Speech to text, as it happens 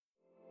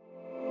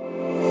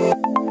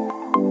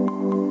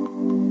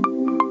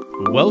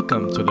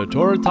Welcome to the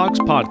Torah Talks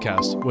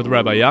podcast with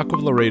Rabbi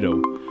Yaakov Laredo.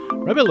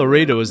 Rabbi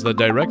Laredo is the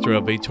director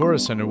of a Torah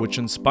center which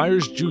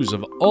inspires Jews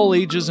of all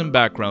ages and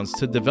backgrounds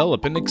to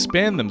develop and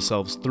expand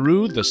themselves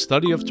through the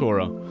study of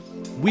Torah.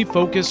 We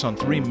focus on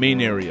three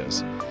main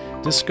areas: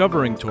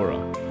 discovering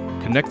Torah,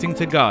 connecting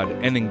to God,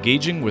 and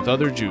engaging with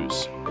other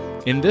Jews.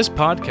 In this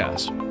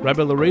podcast,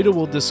 Rabbi Laredo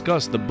will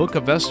discuss the Book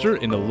of Esther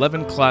in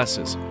 11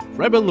 classes.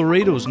 Rabbi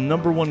Laredo's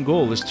number one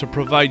goal is to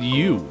provide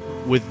you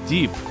with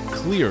deep,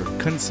 clear,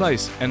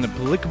 concise, and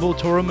applicable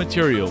Torah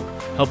material,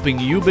 helping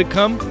you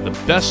become the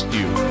best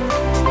you.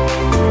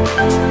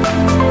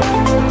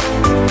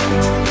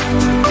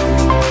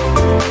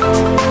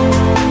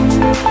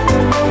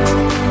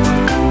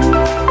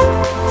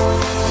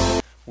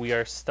 We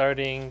are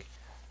starting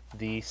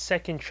the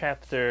second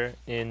chapter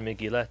in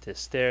Megillat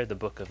Esther, the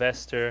Book of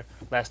Esther.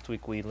 Last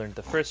week we learned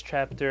the first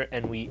chapter,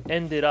 and we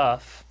ended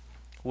off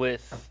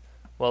with,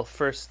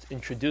 first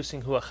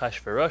introducing who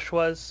Achashverosh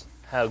was,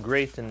 how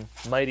great and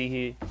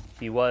mighty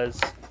he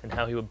was, and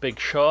how a big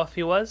show-off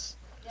he was.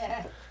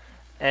 Yeah.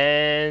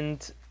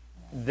 And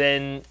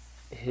then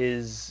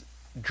his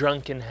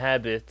drunken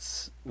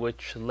habits,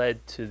 which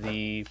led to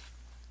the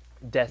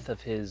death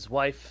of his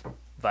wife,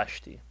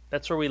 Vashti.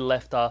 That's where we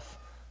left off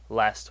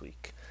last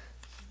week.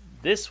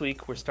 This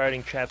week, we're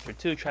starting chapter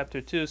 2.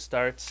 Chapter 2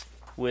 starts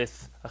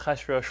with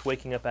Achashverosh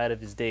waking up out of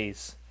his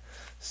daze.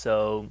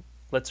 So,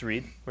 let's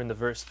read. We're in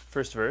the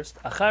first verse.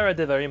 Achara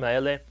devarim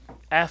ha'ele,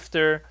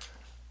 after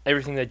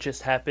everything that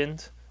just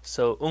happened.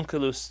 So,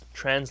 Onkelos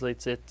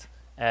translates it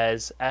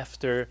as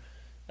after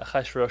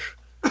Achashverosh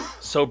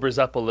sobers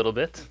up a little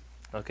bit.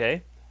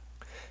 Okay?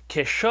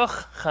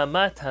 Keshoch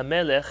chamat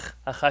hamelech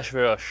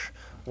Achashverosh,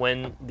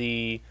 when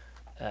the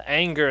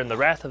anger and the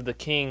wrath of the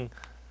king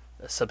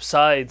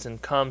subsides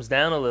and calms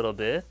down a little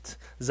bit.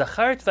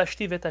 Zachart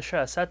Vashti vet asher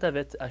asata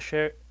vet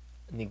asher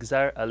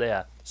nigzar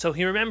alea. So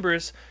he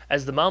remembers,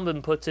 as the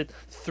Malbim puts it,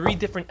 three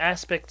different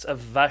aspects of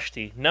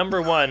Vashti.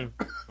 Number one,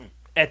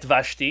 et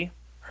Vashti,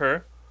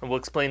 her, and we'll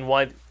explain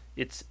why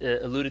it's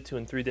alluded to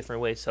in three different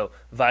ways. So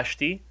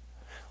Vashti,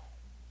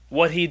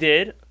 what he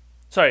did,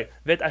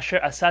 vet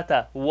asher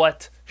asata,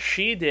 what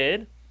she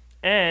did,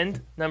 and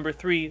number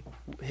three,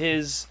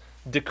 his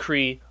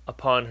decree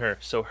upon her.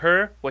 So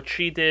her, what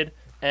she did,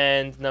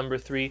 and number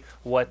three,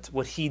 what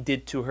he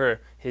did to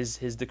her, his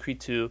decree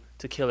to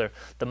kill her.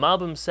 The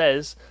Malbim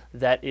says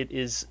that it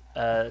is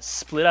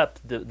split up,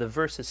 the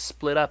verse is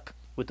split up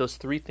with those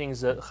three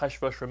things that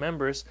Achashverosh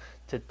remembers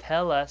to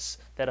tell us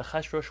that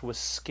Achashverosh was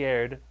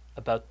scared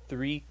about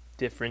three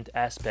different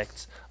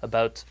aspects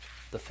about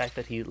the fact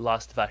that he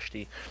lost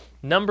Vashti.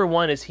 Number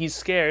one is he's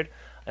scared.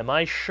 Am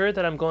I sure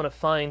that I'm going to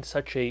find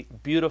such a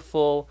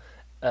beautiful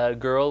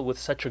girl with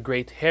such a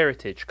great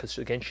heritage? Because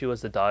again, she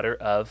was the daughter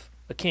of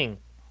a king.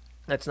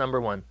 That's number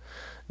one.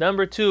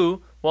 Number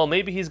two,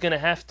 maybe he's going to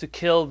have to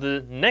kill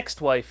the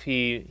next wife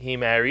he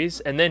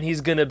marries, and then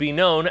he's going to be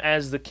known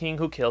as the king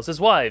who kills his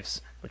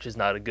wives, which is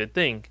not a good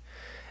thing.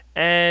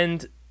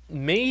 And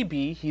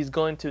maybe he's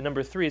going to,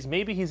 number three is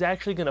maybe he's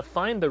actually going to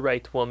find the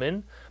right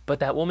woman, but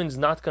that woman's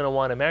not going to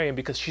want to marry him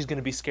because she's going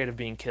to be scared of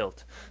being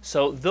killed.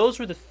 So those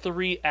were the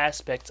three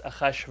aspects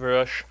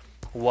Achashverosh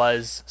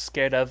was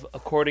scared of,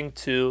 according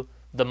to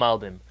the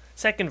Malbim.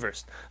 Second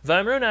verse.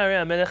 V'amru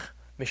na'arei hamelech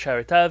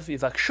misharetav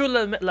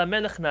yivakshu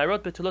lamelech na'arot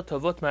betulot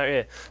tovot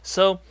mar'eh.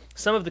 So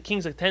some of the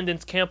king's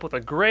attendants came up with a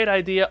great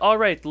idea. All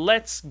right,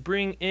 let's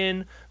bring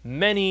in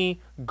many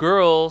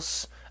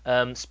girls,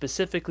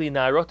 specifically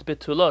na'arot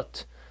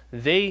betulot.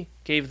 They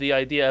gave the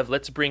idea of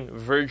let's bring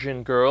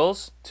virgin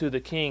girls to the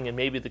king, and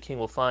maybe the king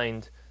will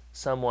find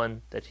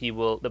someone that he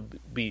will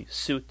be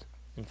suit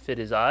and fit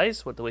his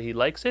eyes, the way he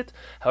likes it.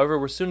 However,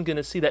 we're soon going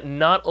to see that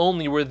not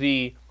only were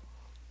the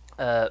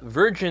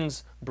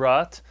virgins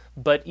brought,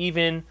 but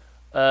even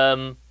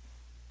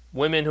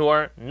women who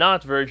are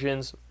not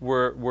virgins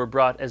were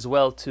brought as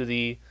well to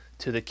the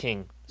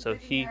king. So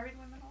married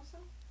women also?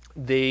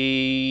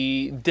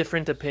 The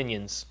different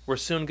opinions. We're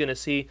soon going to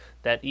see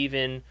that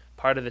even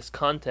part of this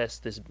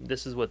contest,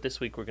 this is what this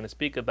week we're going to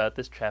speak about,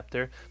 this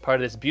chapter, part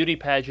of this beauty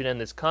pageant and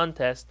this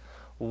contest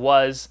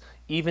was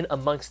even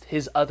amongst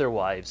his other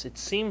wives. It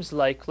seems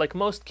like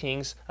most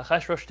kings,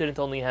 Achashverosh didn't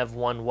only have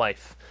one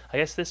wife. I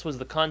guess this was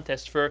the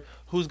contest for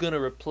who's going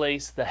to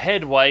replace the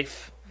head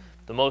wife,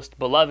 the most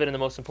beloved and the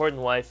most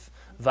important wife,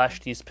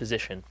 Vashti's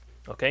position.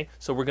 Okay,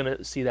 so we're going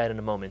to see that in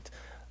a moment.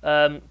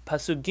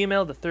 Pasuk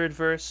Gimel, the third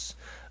verse.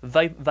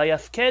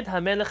 Vayafked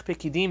hamelech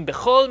pekidim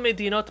bechol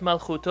medinot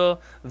malchuto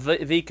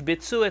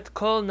v'ikbetzu et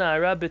kol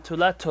na'ara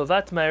betulat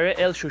tovat mar'eh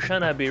el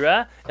Shushan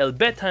habira el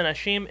bet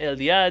hanashim el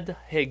yad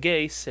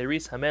hegei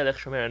seris hamelech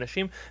shomer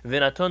hanashim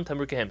v'naton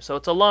tamrukehem. So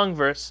it's a long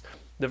verse.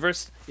 The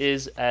verse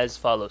is as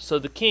follows. So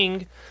the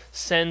king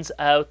sends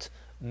out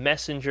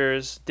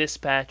messengers,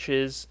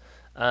 dispatches,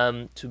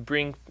 to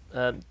bring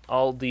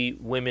all the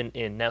women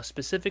in. Now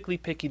specifically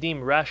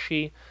Pekidim,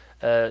 Rashi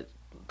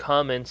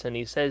comments, and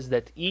he says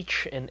that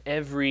each and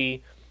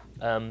every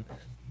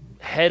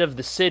head of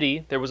the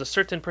city, there was a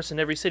certain person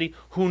in every city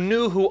who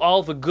knew who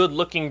all the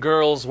good-looking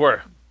girls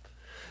were.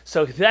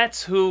 So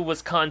that's who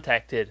was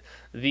contacted.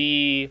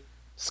 The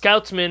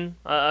scoutsman,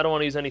 I don't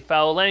want to use any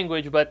foul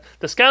language, but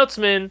the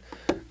scoutsman,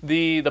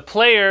 the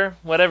player,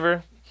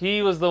 whatever,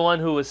 he was the one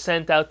who was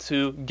sent out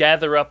to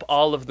gather up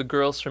all of the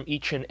girls from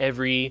each and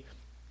every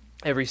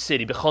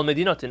city, bechol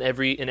medinot, in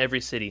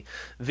every city.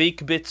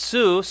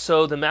 Vikbitzu,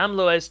 so the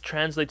Mamloes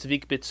translates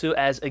vikbitzu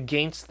as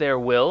against their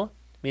will,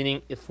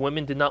 meaning if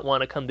women did not want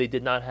to come, they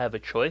did not have a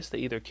choice. They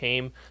either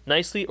came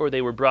nicely or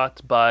they were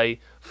brought by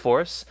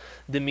force.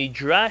 The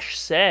Midrash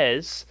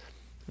says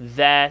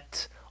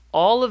that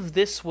all of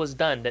this was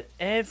done, that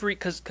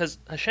because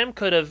Hashem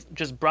could have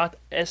just brought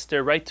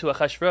Esther right to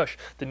Achashverosh.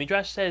 The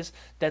Midrash says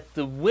that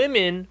the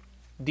women,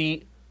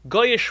 the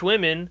Goyish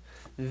women,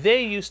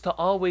 they used to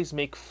always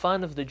make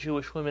fun of the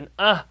Jewish women.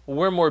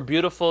 We're more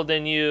beautiful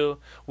than you.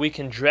 We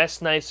can dress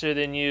nicer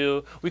than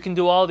you. We can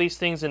do all these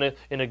things in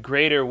a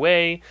greater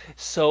way.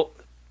 So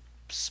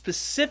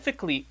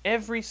specifically,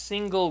 every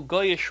single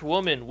Goyish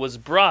woman was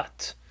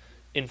brought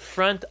in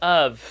front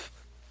of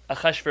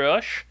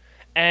Achashverosh,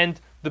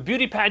 and the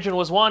beauty pageant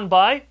was won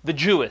by the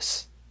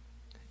Jewess.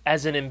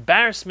 As an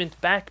embarrassment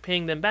back,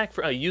 paying them back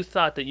for, you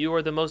thought that you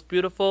were the most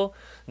beautiful?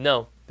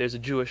 No, there's a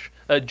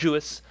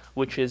Jewess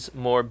which is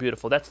more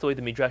beautiful. That's the way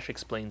the Midrash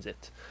explains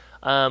it.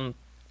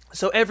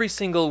 So every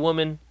single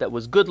woman that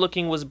was good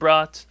looking was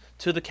brought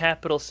to the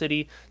capital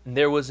city. And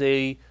there was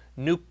a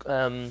new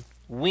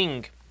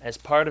wing as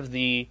part of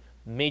the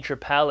major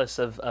palace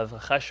of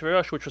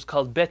Achashverosh, which was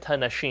called Bet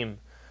HaNashim,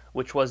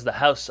 which was the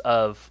house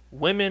of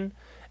women.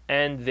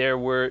 And there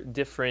were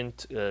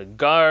different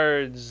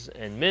guards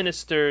and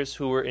ministers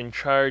who were in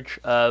charge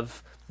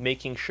of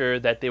making sure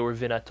that they were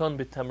vinaton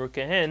b'tamru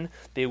kehen.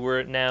 They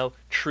were now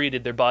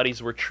treated, their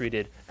bodies were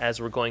treated, as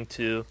we're going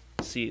to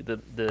see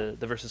the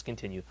verses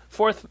continue.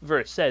 Fourth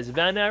verse says,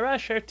 V'anara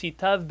asher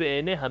titav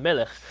be'enei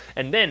hamelech.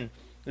 And then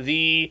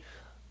the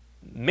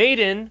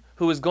maiden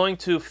who is going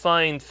to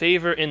find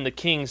favor in the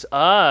king's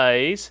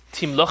eyes,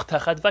 timloch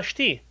tachat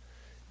Vashti.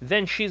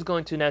 Then she's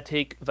going to now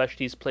take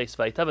Vashti's place.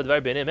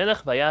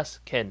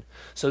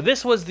 So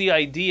this was the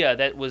idea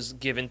that was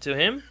given to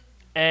him,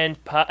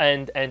 and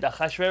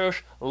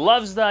Achashverosh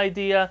loves the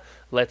idea.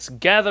 Let's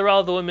gather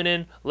all the women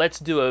in. Let's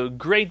do a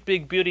great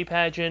big beauty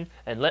pageant,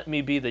 and let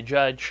me be the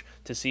judge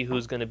to see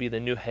who's going to be the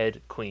new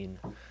head queen.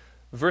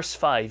 Verse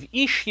 5.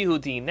 Ish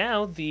Yehudi.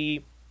 Now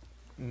the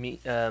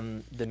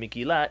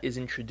Megillah is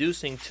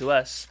introducing to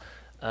us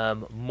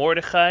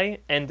Mordechai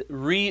and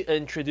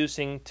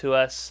reintroducing to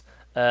us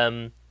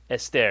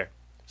Esther.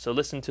 So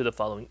listen to the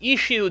following.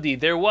 Ish Yehudi,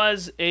 there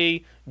was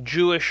a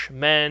Jewish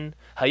man,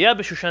 Haya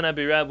b'Shushan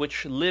Abirah,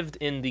 which lived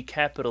in the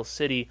capital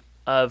city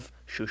of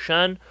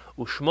Shushan,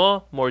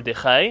 Ushmo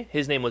Mordechai.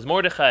 His name was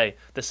Mordechai,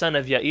 the son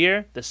of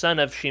Yair, the son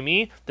of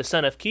Shimi, the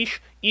son of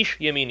Kish, Ish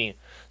Yemini.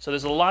 So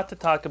there's a lot to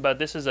talk about.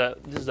 This is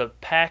a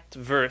packed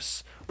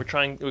verse. We're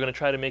going to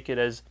try to make it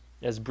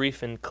as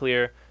brief and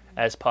clear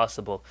as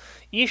possible.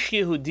 Ish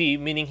Yehudi,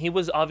 meaning he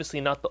was obviously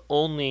not the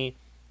only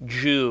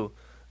Jew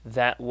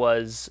that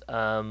was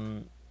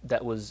in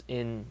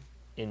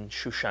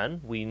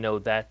Shushan. We know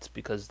that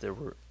because there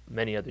were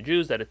many other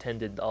Jews that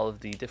attended all of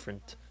the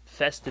different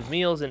festive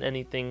meals and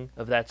anything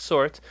of that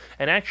sort.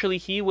 And actually,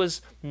 he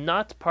was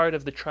not part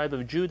of the tribe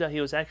of Judah. He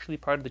was actually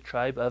part of the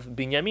tribe of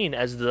Binyamin,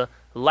 as the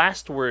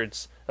last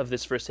words of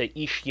this verse say,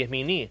 Ish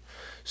Yemini.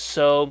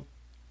 So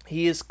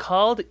he is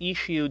called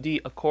Ish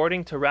Yehudi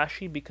according to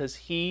Rashi because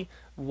he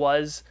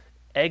was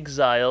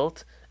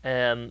exiled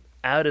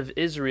out of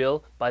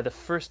Israel by the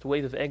first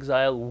wave of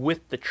exile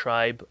with the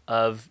tribe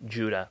of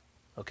Judah.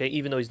 Okay,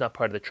 even though he's not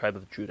part of the tribe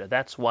of Judah.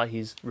 That's why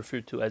he's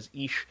referred to as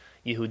Ish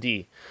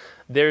Yehudi.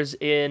 There's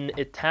an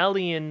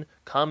Italian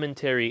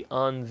commentary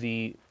on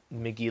the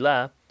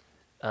Megillah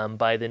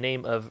by the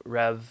name of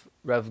Rav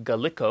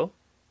Gallico.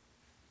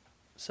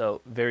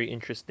 So very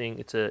interesting.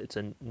 It's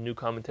a new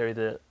commentary.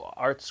 The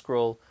Art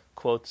Scroll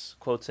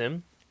quotes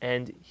him,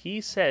 and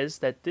he says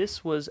that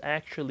this was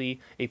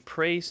actually a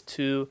praise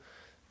to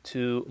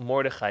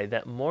Mordechai,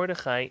 that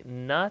Mordechai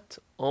not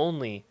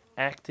only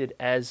acted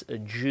as a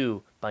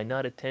Jew by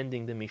not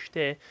attending the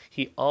Mishteh,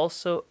 he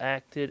also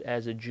acted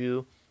as a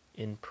Jew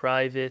in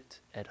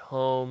private, at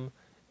home,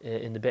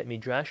 in the Bet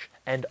Midrash,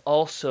 and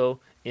also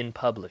in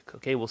public.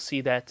 Okay, we'll see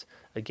that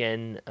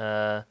again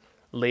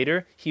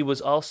later. He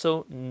was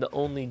also the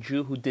only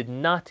Jew who did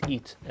not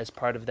eat as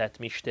part of that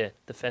Mishteh,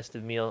 the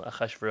festive meal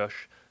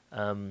Achashverosh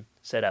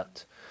set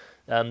out.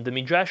 The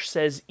Midrash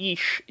says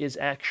Ish is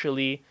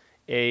actually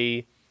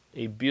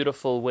a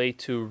beautiful way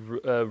to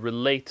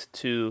relate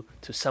to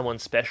someone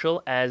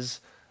special, as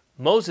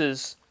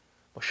Moshe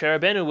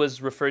Rabbeinu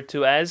was referred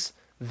to as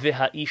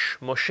V'ha'ish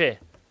Moshe,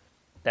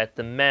 that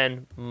the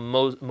man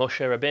Moshe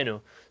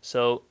Rabbeinu.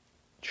 So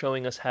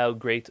showing us how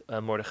great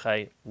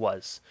Mordechai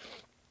was.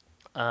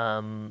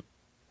 Now,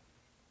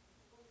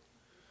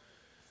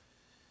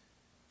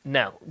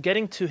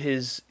 getting to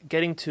his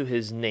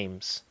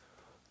names.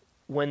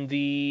 When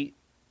the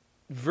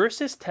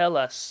verses tell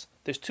us,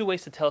 there's two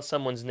ways to tell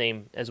someone's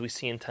name, as we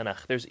see in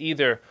Tanakh. There's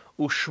either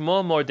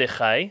Ushmo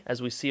Mordechai, as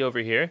we see over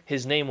here,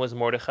 his name was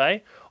Mordechai,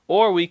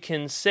 or we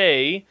can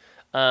say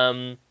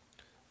we're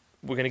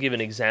going to give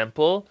an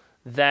example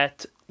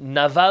that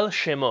Naval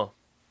Shemo,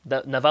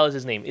 Naval is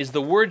his name, is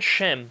the word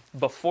Shem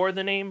before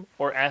the name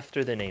or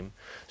after the name?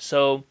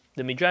 So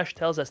the Midrash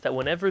tells us that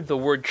whenever the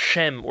word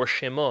Shem or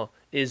Shemo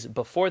is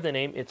before the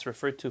name, it's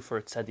referred to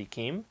for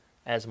tzaddikim,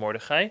 as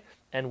Mordechai,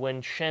 and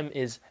when Shem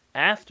is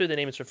after the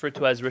name, it's referred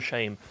to as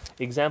Rishaim.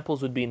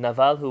 Examples would be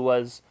Naval, who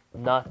was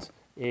not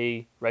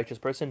a righteous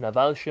person,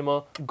 Naval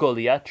Shemo,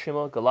 Goliath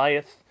Shemo,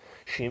 Goliath,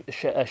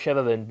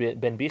 Sheva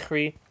ben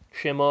Bichri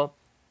Shemo,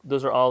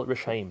 those are all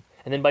Rishaim.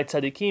 And then by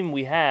tzaddikim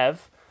we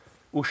have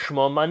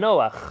Ushmo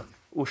Manoach,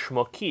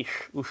 Ushmo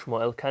Kish, Ushmo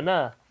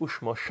Elkanah,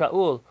 Ushmo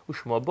Shaul,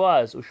 Ushmo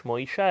Boaz,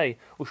 Ushmo Ishai,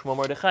 Ushmo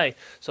Mordechai.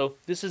 So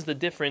this is the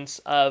difference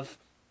of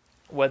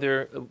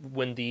whether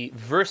when the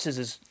verses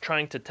is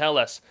trying to tell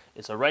us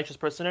it's a righteous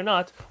person or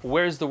not,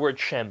 where's the word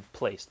Shem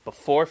placed?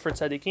 Before for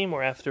tzaddikim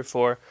or after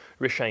for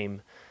Rishaim?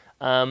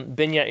 Ben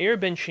Yair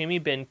ben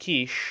Shimi ben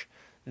Kish,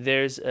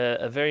 there's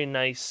a very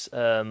nice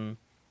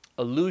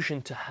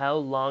allusion to how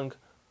long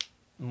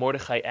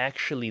Mordechai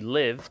actually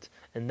lived,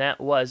 and that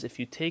was, if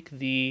you take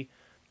the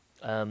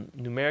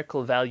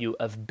numerical value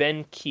of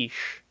Ben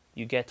Kish,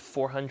 you get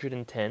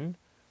 410,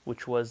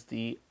 which was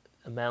the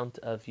amount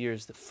of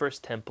years the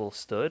first temple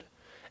stood,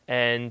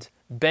 and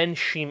Ben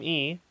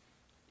Shim'i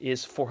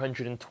is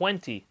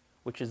 420,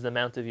 which is the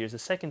amount of years the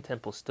second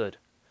temple stood,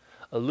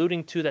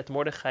 alluding to that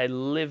Mordechai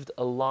lived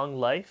a long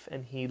life,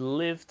 and he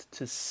lived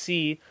to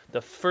see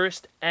the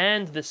first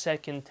and the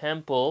second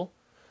temple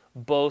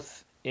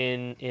both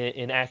in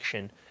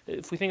action.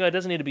 If we think about it,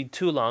 doesn't need to be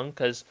too long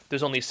because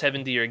there's only a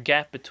 70-year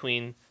gap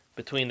between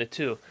the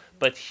two.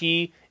 But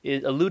he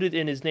alluded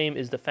in his name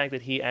is the fact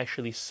that he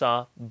actually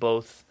saw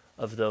both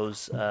of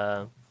those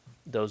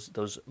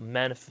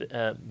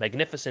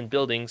magnificent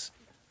buildings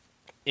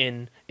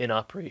in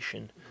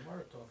operation. The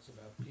Gemara talks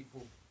about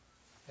people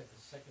at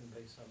the second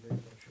base of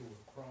Hamikdash who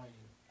were crying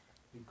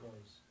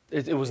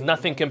because it was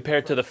nothing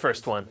compared to the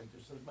first one.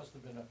 So it must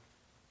have been a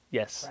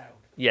Yes. crowd.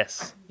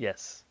 Yes.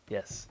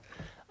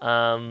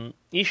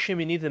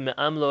 Ishimini the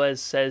Me'am Loez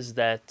says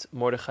that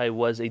Mordechai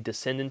was a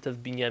descendant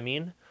of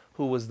Binyamin,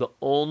 who was the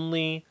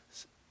only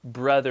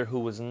brother who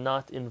was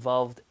not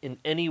involved in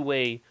any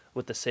way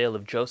with the sale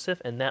of Joseph,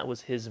 and that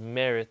was his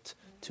merit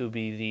to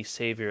be the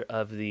savior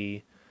of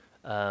the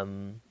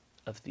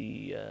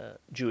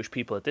Jewish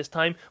people at this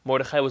time.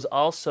 Mordechai was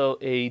also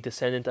a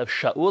descendant of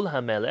Shaul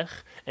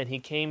HaMelech, and he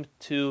came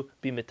to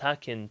be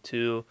mitakin,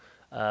 to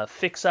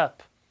fix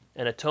up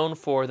and atone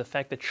for the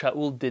fact that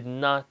Shaul did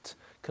not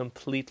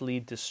completely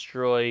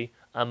destroy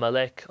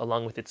Amalek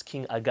along with its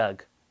king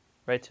Agag.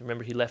 Right?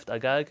 Remember, he left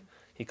Agag,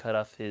 he cut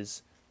off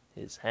his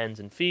hands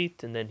and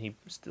feet, and then he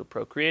still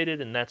procreated,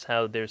 and that's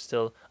how there's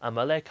still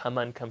Amalek.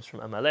 Haman comes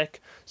from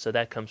Amalek, so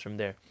that comes from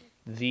there.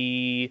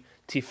 The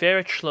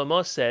Tiferet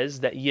Shlomo says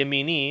that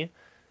Yemini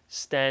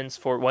stands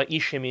for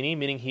Ish Yemini,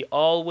 meaning he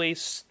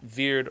always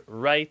veered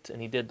right,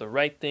 and he did the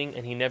right thing,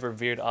 and he never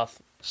veered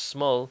off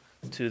small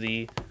to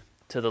the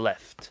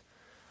left.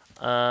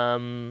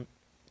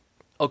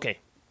 Okay.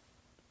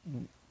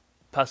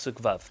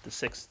 Pasuk Vav, the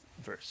 6th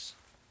verse.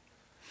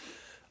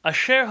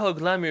 Asher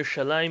hogla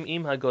Yerushalayim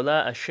im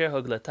hagola, asher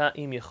hoglata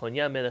im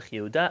Yechonia melech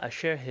Yehuda,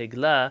 asher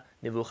hegla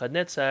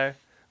Nebuchadnezzar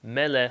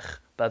melech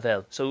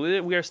Bavel. So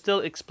we are still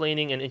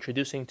explaining and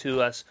introducing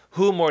to us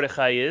who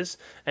Mordechai is,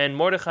 and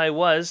Mordechai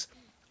was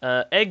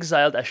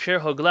exiled, asher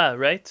hogla,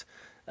 right?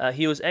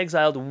 He was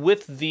exiled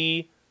with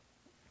the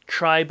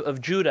tribe of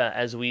Judah,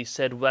 as we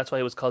said. That's why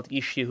he was called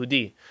Ish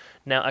Yehudi.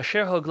 Now,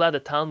 Asher Hogla, the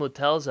Talmud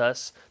tells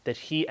us that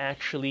he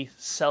actually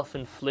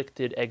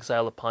self-inflicted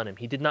exile upon him.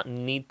 He did not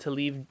need to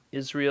leave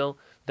Israel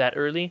that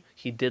early.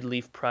 He did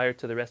leave prior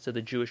to the rest of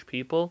the Jewish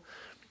people.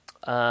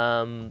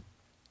 And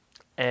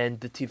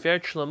the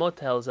Tiferet Shlomo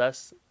tells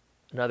us,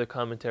 another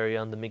commentary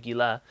on the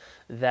Megillah,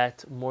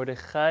 that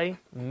Mordechai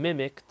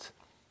mimicked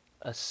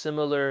a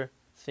similar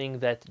thing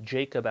that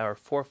Jacob, our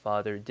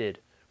forefather, did.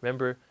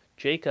 Remember,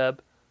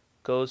 Jacob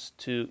goes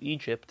to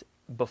Egypt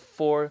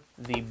before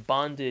the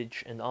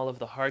bondage and all of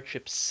the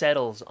hardship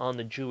settles on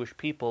the Jewish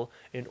people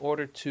in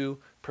order to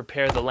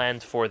prepare the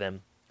land for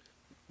them.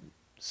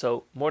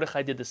 So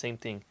Mordechai did the same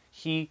thing.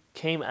 He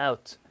came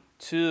out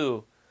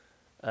to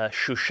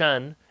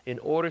Shushan in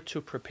order to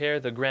prepare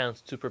the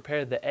grounds, to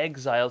prepare the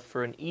exile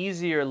for an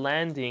easier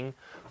landing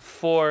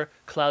for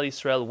Klal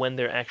Yisrael when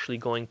they're actually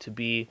going to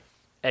be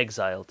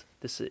exiled.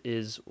 This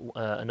is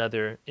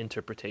another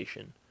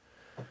interpretation.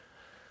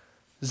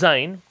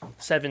 Zayin,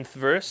 7th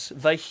verse.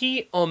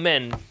 Vayhi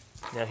omen.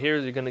 Now here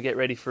you're going to get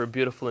ready for a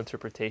beautiful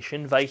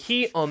interpretation.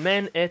 Vayhi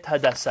omen et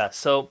Hadassah.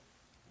 So,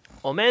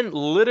 omen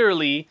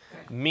literally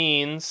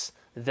means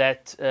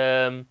that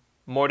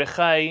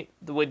Mordechai,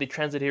 the way they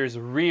translate here is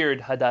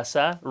reared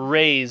Hadassah,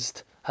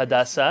 raised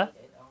Hadassah.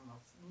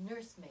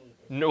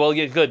 Nursemaided. Well,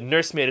 yeah, good.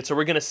 Nursemaided. So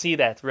we're going to see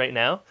that right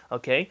now.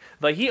 Okay.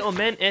 Vayhi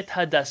omen et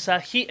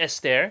Hadassah hi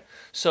Esther.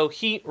 So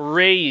he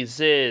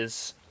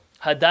raises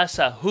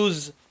Hadassah,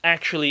 who's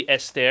actually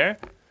Esther.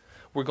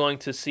 We're going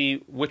to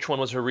see which one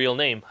was her real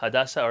name,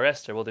 Hadassah or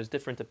Esther. Well, there's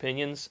different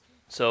opinions.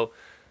 So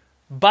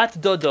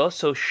Bat Dodo,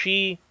 so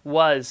she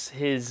was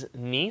his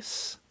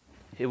niece.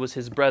 It was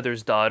his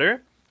brother's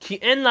daughter. Ki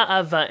en la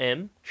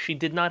avaem, she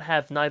did not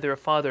have neither a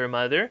father or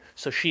mother,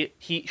 so she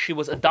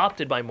was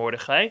adopted by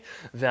Mordechai.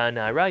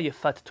 Ve'anara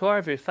yefat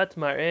toar ve'yefat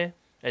mar'eh,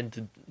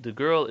 and the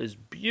girl is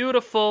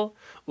beautiful.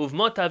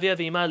 Uvmot avia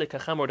ve'ima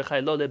lekacha Mordechai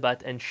lo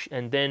lebat,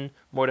 and then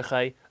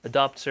Mordechai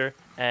adopts her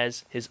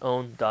as his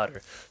own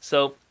daughter.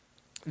 So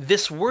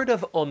this word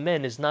of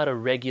omen is not a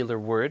regular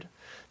word.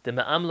 The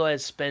Ma'am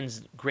Lo'ez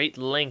spends great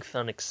length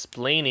on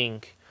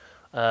explaining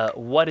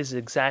what is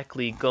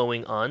exactly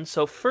going on.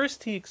 So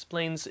first he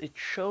explains, it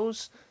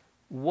shows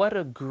what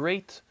a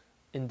great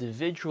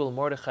individual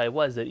Mordechai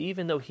was, that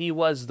even though he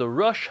was the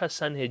Rosh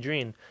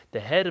HaSanhedrin, the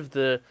head of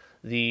the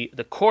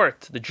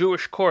court, the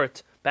Jewish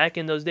court back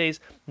in those days,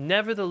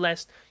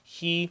 nevertheless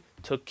he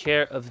took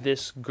care of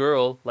this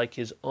girl like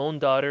his own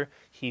daughter.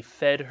 He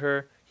fed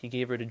her, he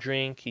gave her to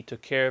drink, he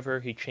took care of her,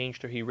 he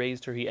changed her, he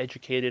raised her, he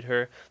educated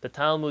her. The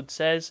Talmud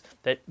says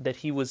that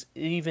he was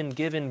even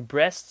given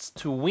breasts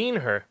to wean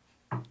her.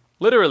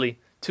 Literally,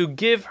 to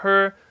give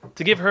her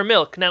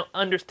milk. Now,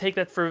 take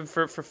that for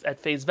at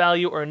face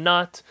value or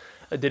not.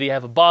 Did he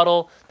have a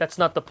bottle? That's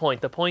not the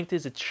point. The point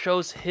is, it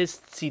shows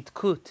his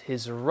tzidkut,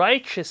 his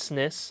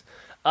righteousness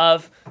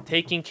of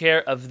taking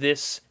care of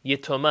this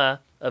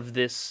yitoma, of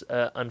this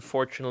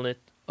unfortunate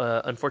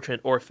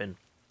orphan.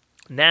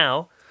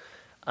 Now,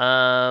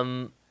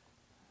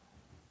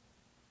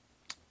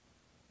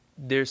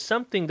 there's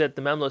something that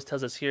the Mamlos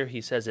tells us here.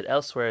 He says it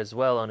elsewhere as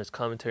well on his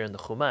commentary on the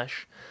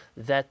Chumash,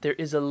 that there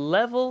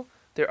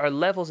are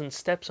levels and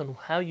steps on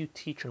how you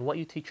teach and what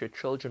you teach your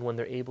children when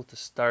they're able to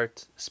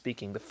start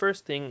speaking. The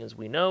first thing, as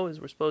we know, is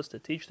we're supposed to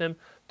teach them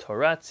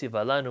Torah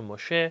Tzivalanu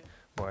Moshe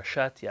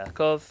Morashat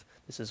Yaakov.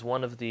 This is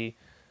one of the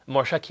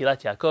Morashat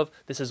Kilat Yaakov.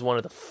 This is one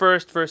of the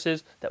first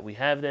verses that we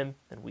have them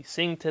and we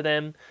sing to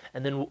them.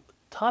 And then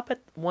top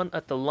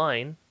at the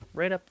line,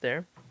 right up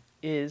there,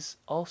 is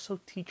also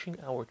teaching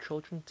our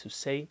children to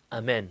say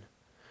Amen.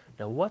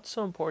 Now, what's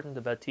so important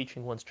about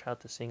teaching one's child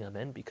to sing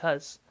Amen?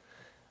 Because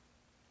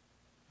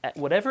at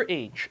whatever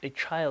age a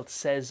child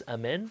says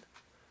Amen,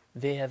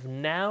 they have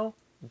now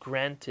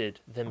granted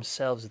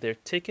themselves their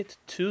ticket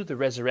to the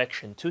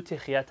resurrection, to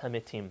Techiyat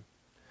HaMetim.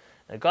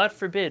 Now, God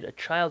forbid, a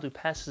child who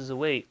passes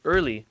away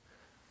early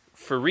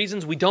for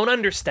reasons we don't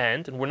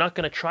understand, and we're not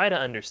going to try to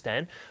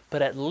understand,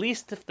 but at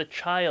least if the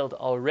child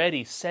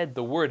already said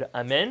the word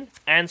Amen,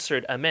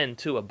 answered Amen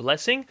to a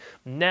blessing,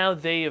 now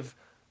they have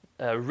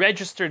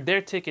registered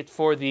their ticket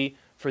for the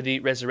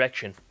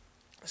resurrection.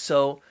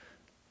 So,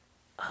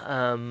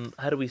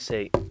 how do we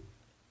say?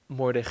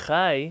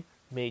 Mordechai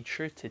made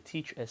sure to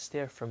teach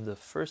Esther from the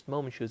first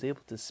moment she was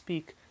able to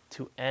speak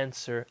to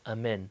answer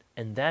Amen.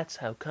 And that's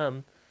how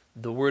come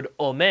the word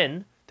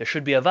Omen, there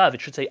should be a Vav.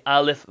 It should say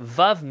Aleph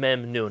Vav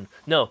Mem Nun.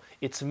 No,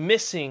 it's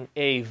missing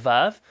a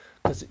Vav,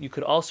 because you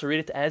could also read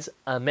it as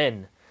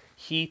Amen.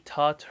 He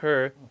taught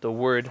her the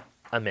word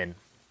Amen.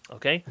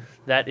 Okay?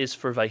 That is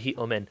for Vayhi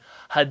Omen.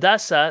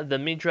 Hadassah, the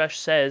Midrash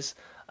says,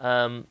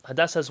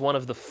 Hadassah is one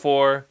of the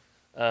four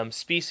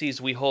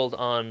species we hold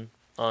on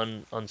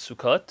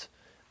Sukkot,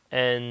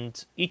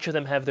 and each of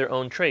them have their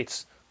own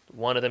traits.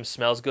 One of them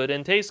smells good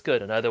and tastes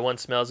good. Another one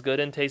smells good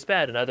and tastes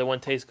bad. Another one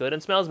tastes good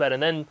and smells bad.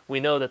 And then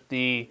we know that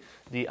the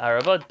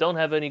Aravot don't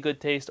have any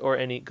good taste or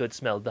any good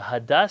smell. The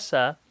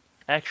Hadassah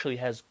actually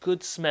has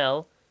good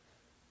smell,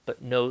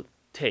 but no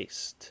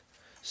taste.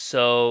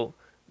 So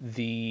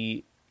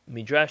the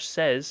Midrash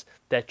says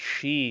that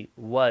she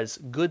was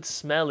good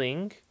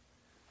smelling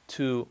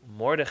to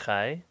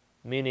Mordechai,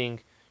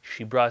 meaning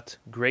she brought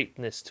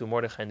greatness to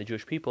Mordechai and the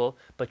Jewish people,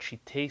 but she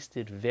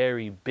tasted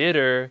very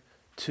bitter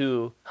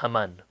to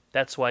Haman.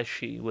 That's why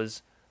she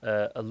was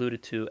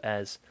alluded to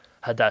as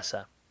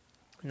Hadassah.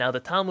 Now the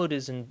Talmud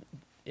is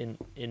in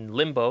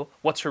limbo.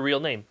 What's her real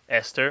name?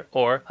 Esther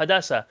or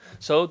Hadassah?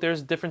 So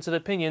there's difference of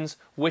opinions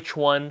which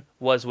one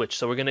was which.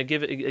 So we're going to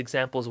give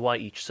examples why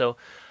each. So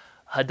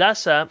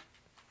Hadassah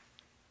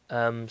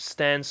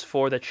stands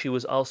for that she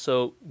was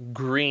also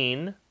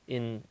green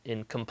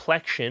in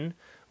complexion,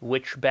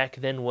 which back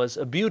then was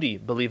a beauty,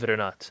 believe it or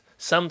not.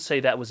 Some say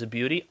that was a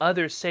beauty.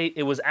 Others say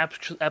it was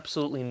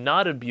absolutely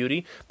not a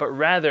beauty, but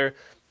rather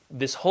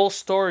this whole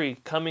story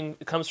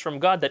comes from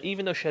God, that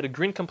even though she had a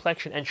green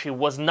complexion and she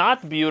was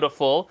not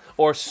beautiful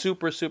or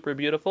super, super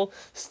beautiful,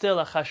 still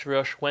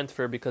Achashverosh went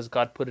for her because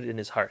God put it in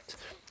his heart.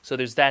 So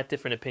there's that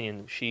different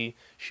opinion. She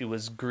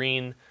was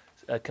green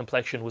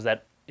complexion. Was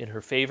that in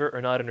her favor or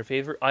not in her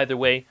favor? Either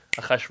way,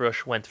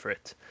 Achashverosh went for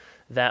it.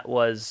 That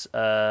was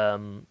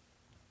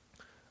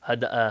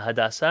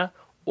Hadassah,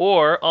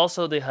 or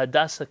also the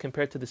Hadassah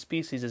compared to the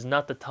species is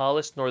not the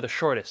tallest nor the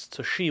shortest.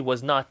 So she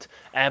was not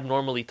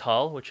abnormally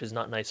tall, which is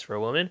not nice for a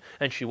woman,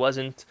 and she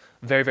wasn't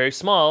very, very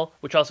small,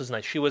 which also is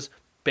nice. She was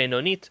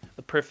Benonit,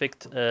 the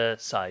perfect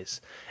size.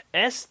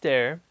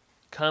 Esther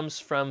comes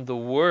from the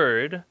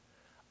word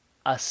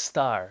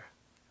astar.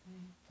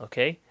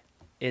 Okay?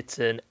 It's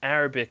an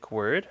Arabic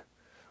word,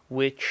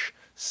 which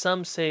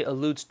some say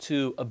alludes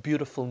to a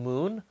beautiful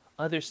moon.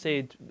 Others say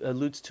it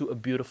alludes to a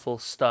beautiful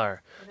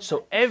star.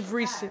 So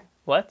every...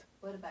 What?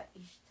 What about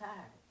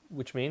Ishtar?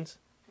 which means?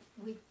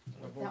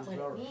 That's not what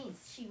it means.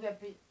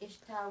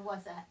 Ishtar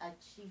was a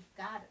chief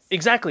goddess.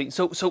 Exactly.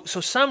 So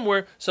some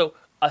were, so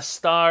a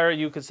star,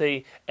 you could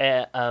say,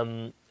 Astahar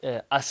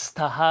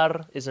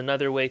is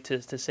another way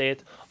to say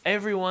it.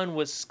 Everyone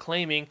was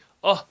claiming,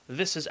 oh,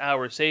 this is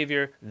our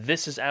savior,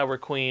 this is our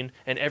queen,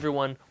 and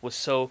everyone was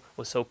so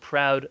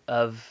proud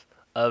of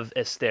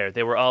Esther.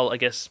 They were all, I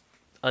guess,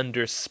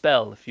 under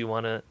spell, if you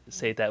want to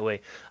say it that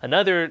way.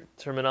 Another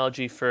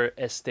terminology for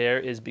Esther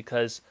is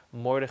because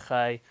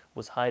Mordechai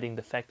was hiding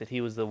the fact that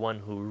he was the one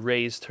who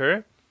raised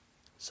her.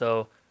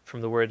 So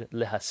from the word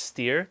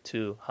lehastir,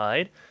 to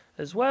hide,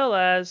 as well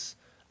as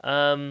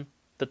that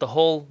the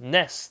whole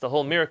nest, the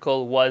whole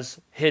miracle was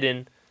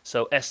hidden.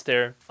 So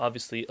Esther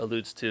obviously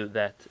alludes to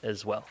that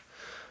as well.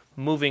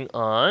 Moving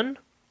on.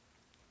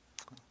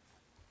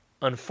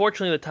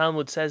 Unfortunately, the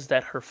Talmud says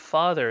that her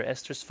father,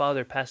 Esther's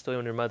father, passed away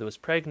when her mother was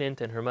pregnant,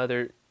 and her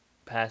mother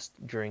passed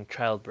during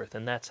childbirth.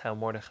 And that's how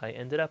Mordechai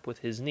ended up with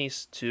his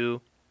niece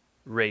to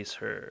raise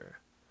her.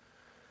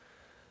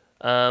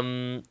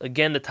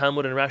 Again, the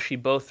Talmud and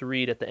Rashi both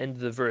read at the end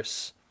of the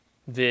verse,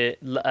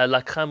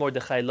 Lakha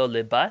Mordechai lo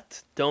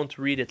lebat. Don't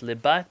read it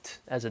lebat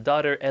as a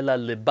daughter, ela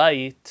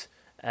lebayit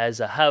as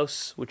a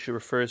house, which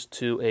refers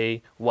to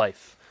a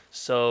wife.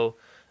 So,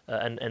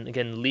 and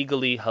again,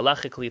 legally,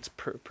 halachically, it's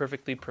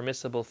perfectly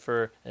permissible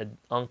for an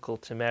uncle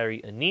to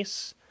marry a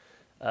niece,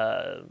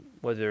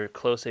 whether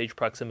close age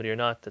proximity or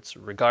not, that's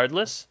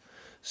regardless.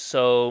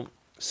 So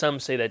some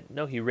say that,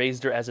 no, he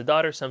raised her as a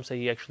daughter. Some say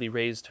he actually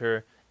raised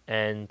her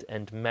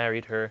and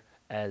married her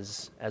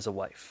as a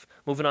wife.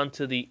 Moving on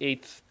to the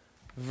 8th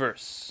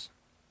verse.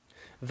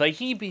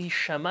 Vayhi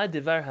b'hishama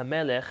devar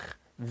hamelech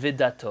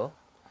vidato.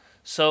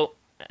 So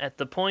at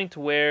the point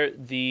where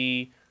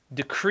the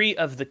decree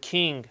of the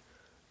king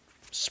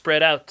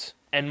spread out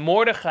and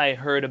Mordechai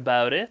heard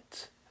about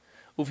it,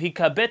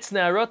 uvhikabetz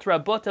ne'arot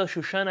rabot el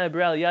Shushana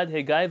ibra al yad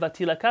Hegai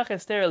vatilakach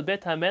Esther el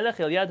bet hamelech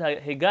el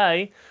yad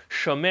Hegai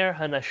shomer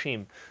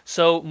hanashim.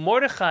 So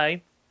Mordechai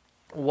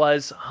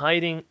was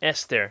hiding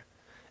Esther,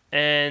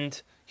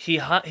 and he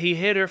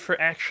hid her for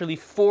actually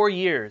 4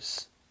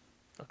 years.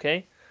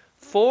 Okay?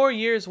 4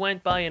 years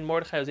went by and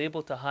Mordechai was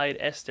able to hide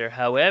Esther.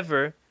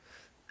 However,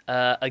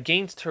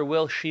 against her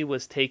will, she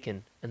was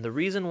taken. And the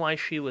reason why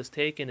she was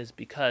taken is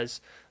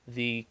because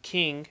the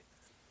king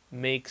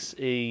makes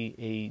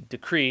a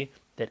decree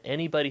that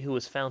anybody who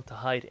is found to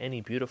hide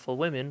any beautiful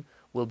women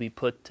will be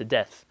put to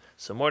death.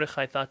 So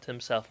Mordechai thought to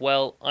himself,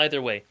 well,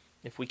 either way,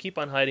 if we keep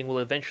on hiding, we'll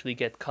eventually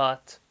get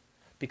caught,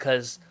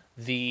 because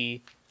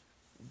the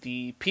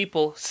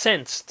people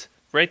sensed,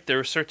 right? There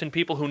were certain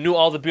people who knew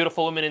all the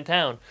beautiful women in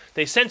town.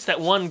 They sensed that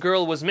one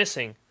girl was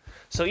missing.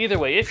 So either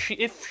way, if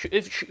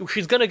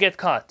she's going to get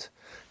caught,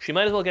 she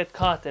might as well get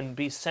caught and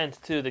be sent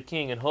to the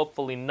king and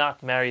hopefully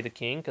not marry the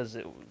king, because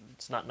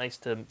it's not nice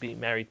to be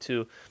married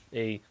to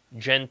a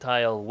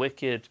Gentile,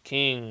 wicked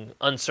king,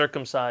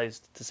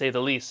 uncircumcised, to say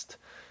the least.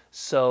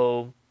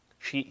 So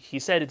he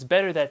said it's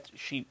better that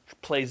she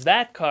plays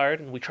that card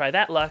and we try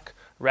that luck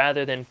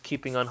rather than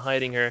keeping on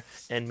hiding her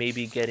and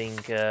maybe getting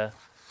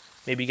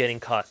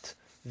caught.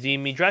 The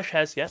Midrash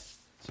has, yeah?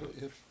 So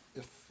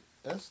if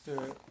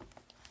Esther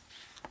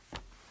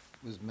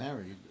was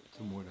married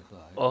to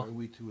Mordechai, are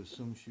we to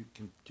assume she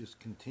can just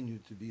continue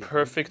to be a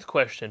Perfect virgin?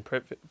 question.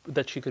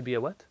 That she could be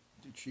a what?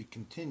 Did she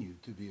continue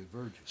to be a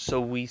virgin?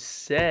 So we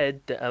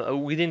said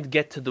we didn't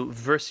get to the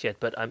verse yet,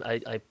 but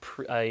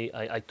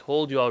I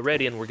told you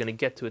already, and we're going to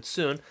get to it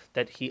soon,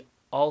 that he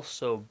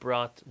also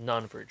brought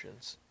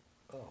non-virgins.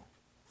 Oh.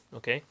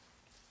 Okay.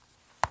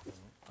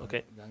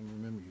 Okay. I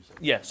remember you said.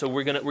 Yeah. So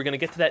we're gonna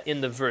get to that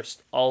in the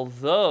verse.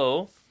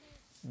 Although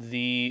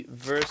the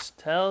verse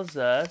tells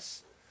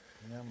us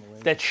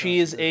that she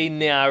is a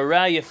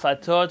ne'ara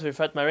yefatot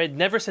v'yifat mared.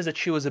 Never says that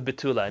she was a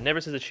betula. It never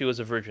says that she was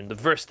a virgin. The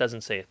verse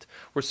doesn't say it.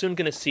 We're soon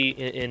going to see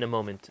in a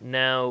moment.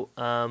 Now,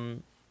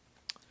 the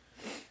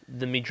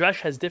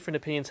Midrash has different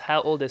opinions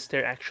how old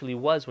Esther actually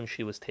was when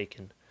she was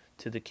taken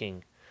to the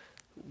king.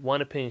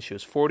 One opinion, she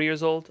was 40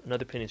 years old.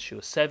 Another opinion, she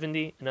was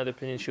 70. Another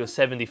opinion, she was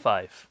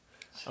 75.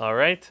 All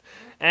right?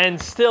 And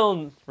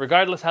still,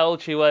 regardless how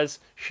old she was,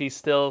 she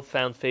still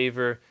found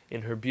favor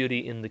in her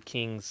beauty in the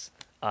king's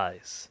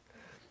eyes.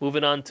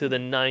 Moving on to the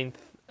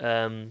ninth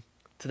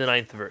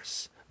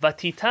verse.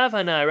 Vatitav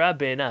hana'ara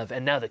be'enav.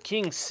 And now the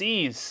king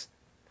sees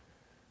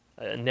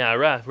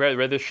Na'ara,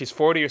 whether she's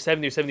 40 or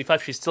 70 or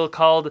 75, she's still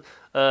called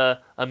a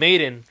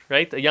maiden,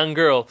 right? A young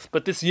girl.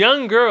 But this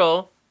young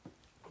girl,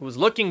 who was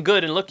looking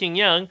good and looking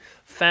young,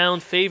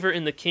 found favor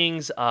in the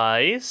king's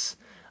eyes.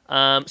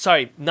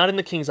 Sorry, not in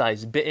the king's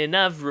eyes.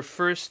 Be'enav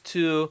refers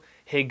to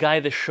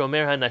Hegai the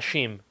Shomer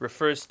HaNashim,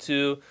 refers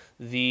to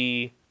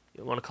the,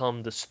 you want to call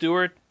him the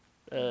steward,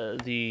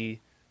 the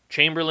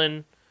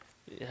chamberlain,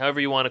 however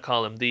you want to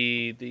call him,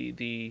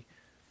 the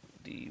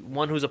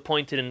one who's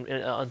appointed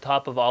on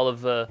top of all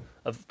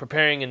of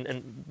preparing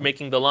and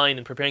making the line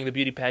and preparing the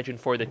beauty pageant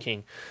for the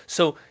king.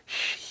 So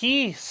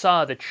he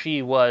saw that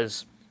she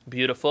was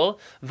beautiful.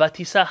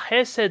 Vatisa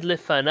chesed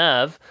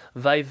lefanav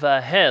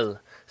vayvahel.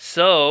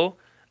 So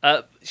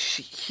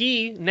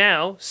he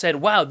now said,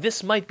 wow,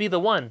 this might be the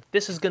one.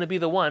 This is going to be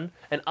the one,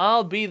 and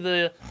I'll be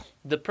the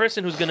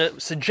person who's going to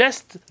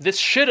suggest this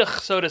shidduch,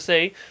 so to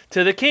say,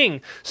 to the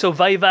king. So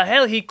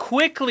Vayvahel, he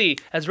quickly,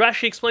 as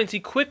Rashi explains, he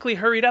quickly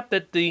hurried up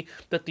that the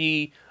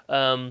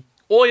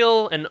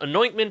oil and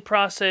anointment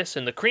process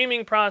and the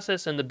creaming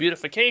process and the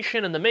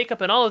beautification and the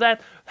makeup and all of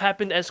that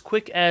happened as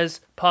quick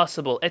as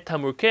possible. Et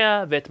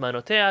tamurkea vet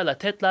manotea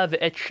latetla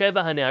ve'et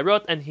sheva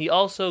hanearot, and he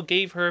also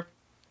gave her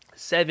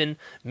 7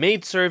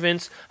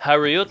 maidservants,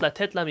 hariyot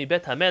latetla mi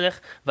bet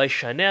hamelech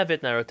vaishanea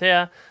vet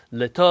narotea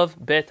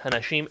letov bet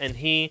hanashim, and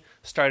he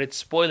started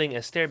spoiling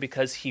Esther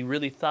because he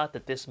really thought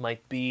that this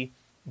might be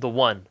the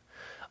one.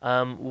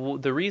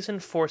 The reason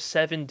for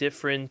 7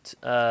 different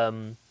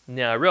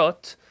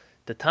nearot,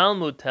 the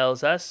Talmud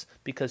tells us,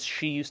 because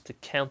she used to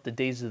count the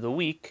days of the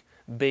week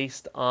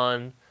based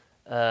on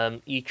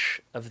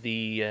each of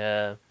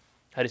the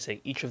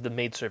each of the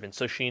maidservants.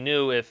 So she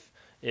knew if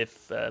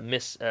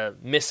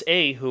Miss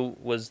A, who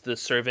was the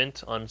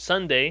servant on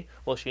Sunday,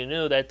 well, she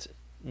knew that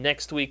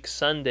next week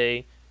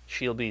Sunday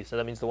she'll be. So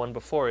that means the one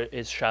before it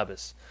is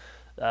Shabbos.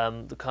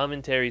 The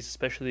commentaries,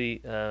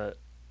 especially Rav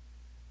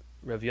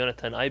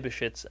Yonatan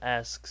Eibeshitz,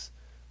 asks,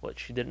 what,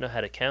 she didn't know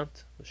how to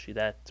count? Was she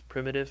that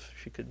primitive?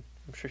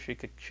 I'm sure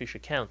she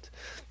should count.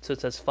 So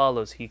it's as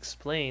follows. He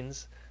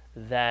explains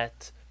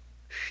that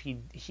she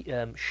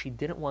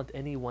didn't want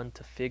anyone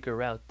to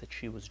figure out that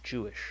she was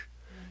Jewish.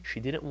 She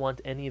didn't want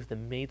any of the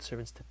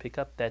maidservants to pick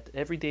up that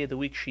every day of the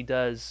week she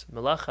does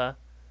melacha,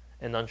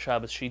 and on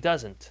Shabbos she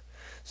doesn't.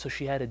 So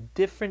she had a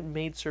different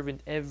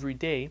maidservant every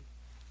day.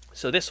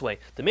 So this way,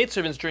 the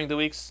maidservants during the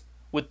weeks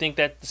would think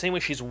that the same way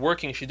she's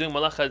working, she's doing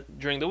malacha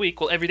during the week,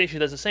 well, every day she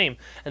does the same.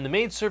 And the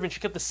maidservant, she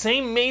kept the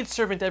same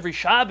maidservant every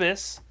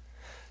Shabbos.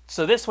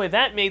 So this way,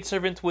 that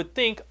maidservant would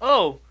think,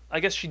 oh, I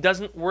guess she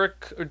doesn't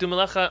work or do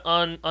malacha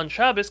on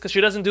Shabbos because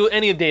she doesn't do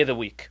any day of the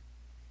week.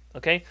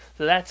 Okay?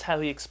 So that's how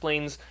he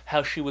explains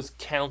how she was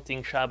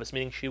counting Shabbos,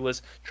 meaning she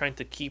was trying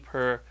to keep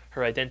her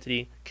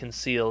identity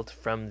concealed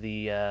from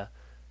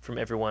from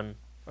everyone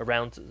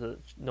around.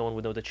 No one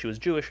would know that she was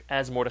Jewish,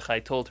 as Mordechai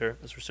told her,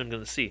 as we're soon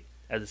going to see.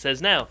 As it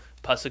says now,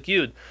 Pasuk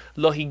Yud,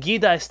 Lo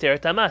higida Esther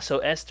tama. So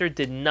Esther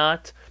did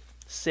not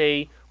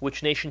say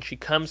which nation she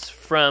comes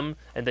from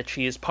and that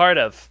she is part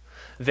of.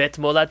 Vet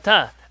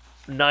molata,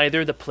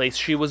 neither the place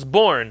she was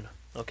born.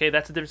 Okay,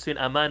 that's the difference between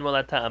Amma and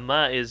Molata.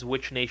 Amma is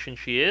which nation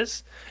she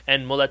is,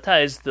 and Molata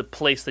is the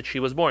place that she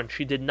was born.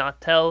 She did not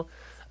tell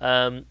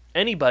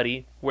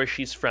anybody where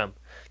she's from.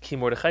 Ki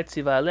Mordechai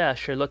tziva alea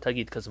asher lo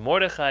tagid, because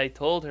Mordechai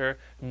told her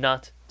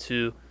not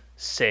to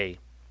say.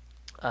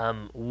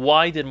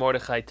 Why did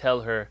Mordechai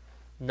tell her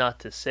not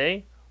to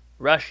say?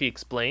 Rashi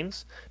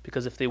explains,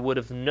 because if they would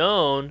have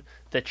known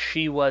that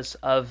she was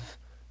of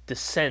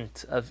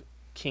descent of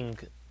King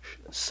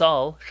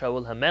Saul,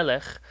 Shaul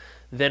HaMelech,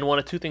 then one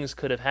of two things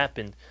could have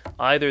happened.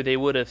 Either they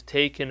would have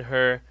taken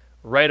her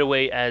right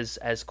away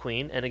as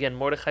queen, and again,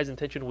 Mordechai's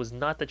intention was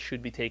not that she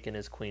would be taken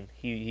as queen.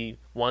 He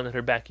wanted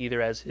her back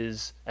either as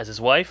his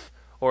wife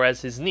or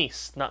as his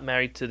niece, not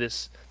married to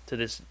this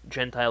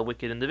Gentile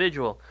wicked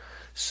individual.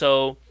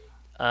 So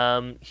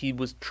he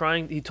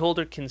told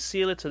her,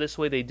 conceal it, so this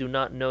way they do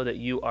not know that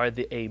you are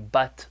a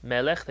bat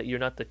melech, that you're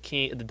not the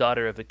king, the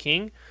daughter of a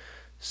king,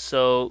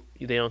 so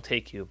they don't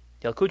take you.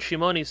 Yalkut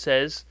Shimoni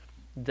says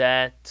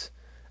that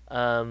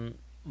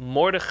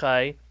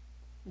Mordechai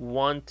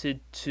wanted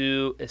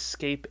to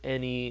escape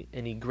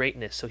any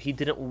greatness, so he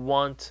didn't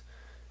want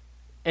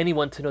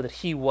anyone to know that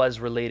he was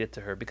related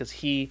to her, because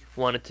he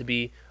wanted to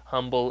be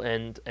humble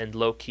and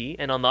low-key.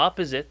 And on the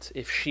opposite,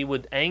 if she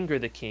would anger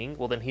the king,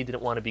 well, then he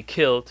didn't want to be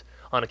killed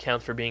on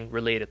account for being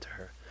related to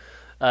her.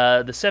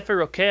 The Sefer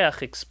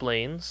Rokeach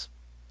explains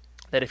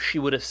that if she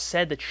would have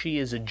said that she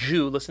is a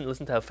Jew, listen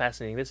to how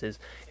fascinating this is.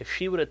 If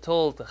she would have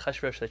told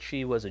Achashverosh that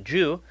she was a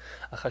Jew,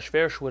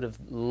 Achashverosh would have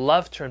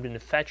loved her and been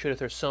infatuated with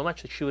her so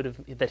much that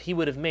he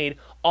would have made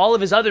all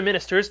of his other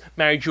ministers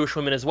marry Jewish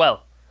women as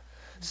well.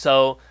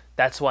 So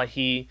that's why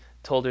he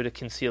told her to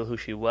conceal who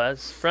she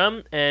was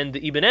from. And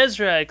the Ibn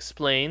Ezra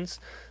explains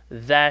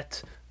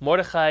that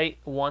Mordechai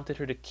wanted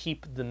her to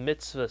keep the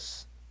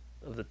mitzvahs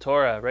of the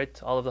Torah, right,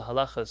 all of the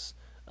halachas,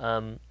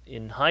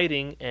 in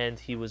hiding, and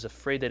he was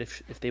afraid that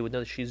if they would know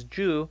that she's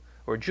Jew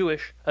or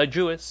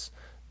Jewess,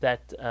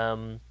 that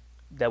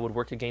that would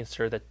work against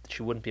her, that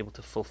she wouldn't be able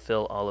to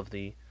fulfill all of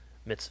the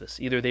mitzvahs.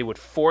 Either they would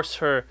force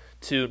her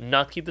to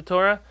not keep the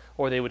Torah,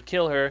 or they would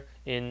kill her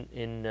and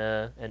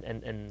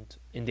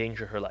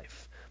endanger her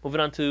life.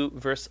 Moving on to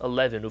verse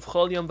 11.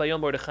 Uvchol yom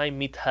vayom Mordechai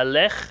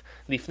mithalech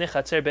lifnei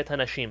chatzer bet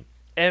hanashim.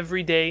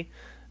 Every day,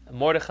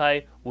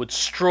 Mordechai would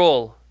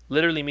stroll.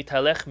 Literally,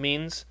 mithalech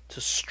means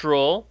to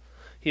stroll.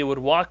 He would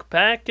walk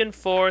back and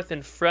forth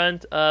in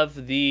front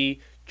of the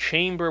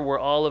chamber where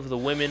all of the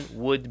women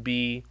would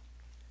be.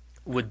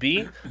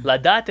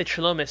 Ladat et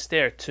shalom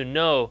Esther, to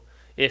know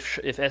if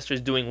Esther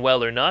is doing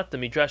well or not. The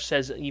Midrash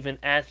says even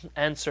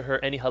answer her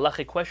any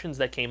halachic questions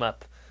that came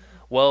up.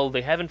 Well,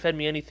 they haven't fed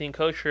me anything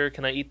kosher.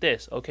 Can I eat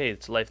this? Okay,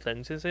 it's a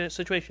life-threatening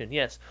situation.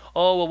 Yes.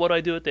 Oh, well, what do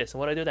I do with this? And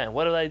what do I do with that? And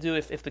what do I do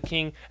if the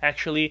king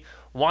actually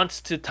wants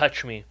to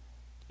touch me?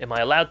 Am I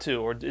allowed to?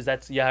 Or is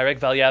that Yaharek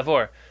Val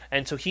Yavor?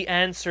 And so he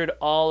answered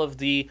all of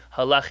the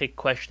halachic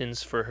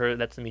questions for her.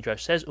 That's the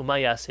Midrash says,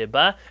 Umaya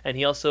Seba. And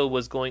he also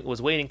was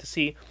waiting to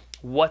see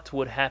what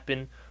would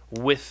happen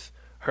with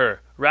her.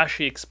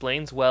 Rashi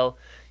explains, well,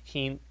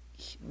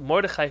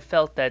 Mordechai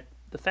felt that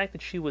the fact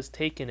that she was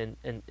taken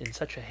in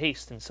such a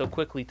haste and so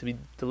quickly to be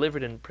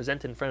delivered and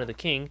presented in front of the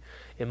king,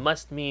 it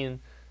must mean,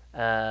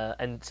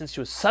 and since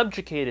she was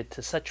subjugated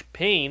to such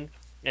pain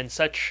and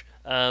such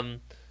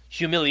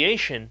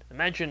humiliation,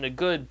 imagine a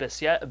good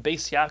Beis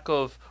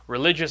Yaakov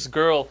religious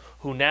girl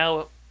who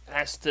now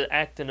has to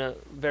act in a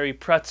very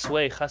prutz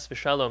way, chas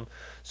v'shalom.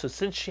 So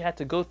since she had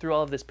to go through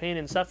all of this pain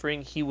and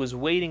suffering, he was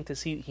waiting to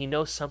see, he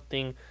knows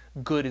something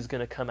good is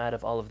going to come out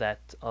of all of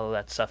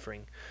that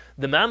suffering.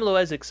 The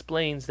Mamloez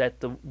explains that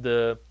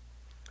the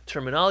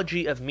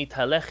terminology of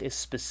mitalech is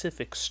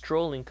specific,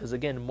 strolling, because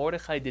again,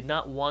 Mordechai did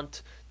not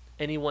want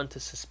anyone to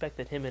suspect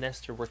that him and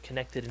Esther were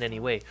connected in any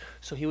way.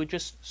 So he would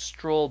just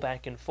stroll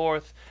back and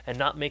forth and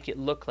not make it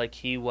look like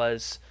he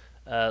was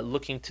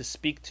looking to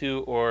speak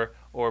to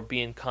or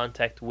be in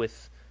contact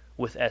with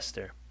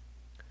Esther.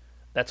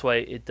 That's why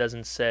it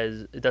doesn't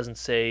say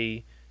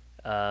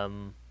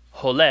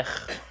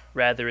holech,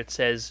 rather it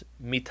says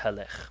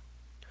mitalech.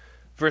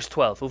 Verse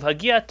 12.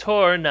 Uvhagia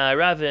tor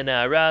na'ara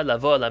ve'na'ara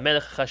lavo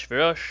lamelech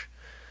Achashverosh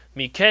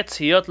miketz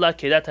hiyot la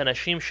kedat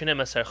hanashim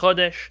 12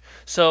 chodesh.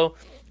 So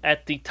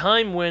at the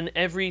time when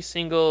every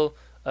single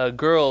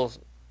girl's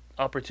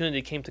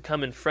opportunity came to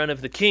come in front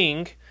of the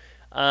king,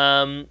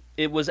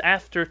 it was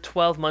after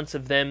 12 months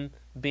of them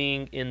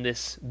being in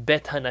this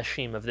bet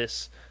hanashim, of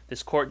this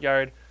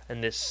courtyard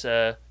and this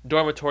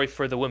dormitory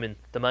for the women.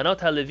 The Manot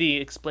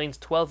HaLevi explains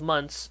 12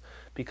 months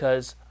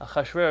because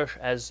Achashverosh,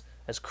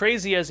 as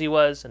crazy as he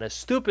was and as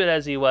stupid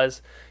as he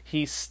was,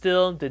 he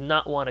still did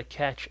not want to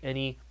catch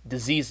any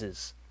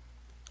diseases.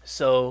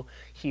 So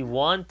he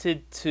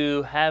wanted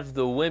to have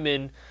the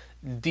women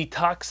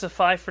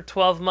detoxify for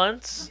 12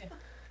 months,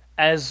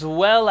 as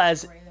well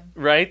as,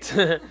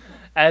 right,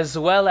 as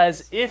well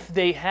as if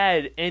they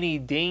had any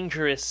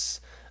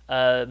dangerous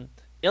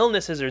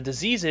illnesses or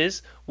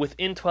diseases,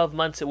 within 12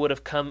 months it would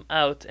have come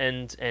out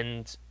and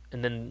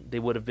then they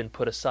would have been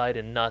put aside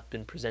and not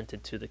been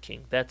presented to the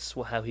king. That's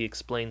how he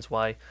explains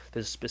why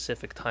there's a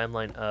specific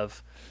timeline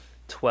of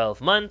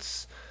 12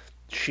 months.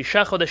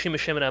 Shisha chodashim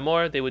b'shemen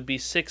amor, they would be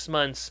 6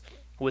 months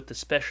with the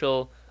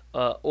special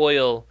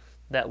oil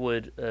that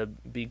would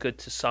be good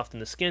to soften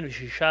the skin.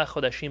 Shisha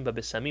chodashim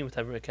b'besamim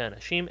v'tavrika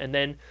anashim, and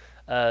then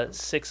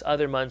 6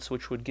 other months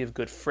which would give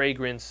good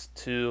fragrance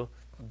to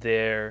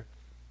their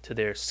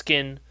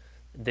skin.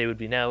 They would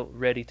be now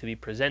ready to be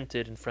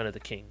presented in front of the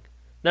king.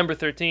 Number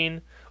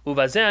 13.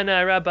 Uvazeh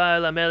ha'na'ara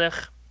ba'a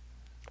lamelech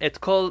et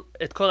kol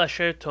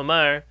asher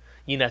tomar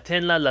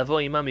yinaten la lavo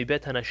ima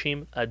mibet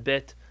hanashim ad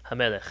bet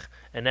hamelech.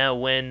 And now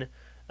when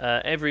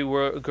every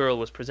girl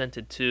was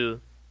presented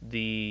to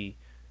the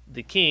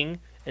king,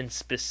 and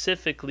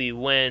specifically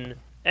when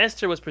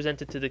Esther was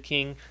presented to the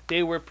king,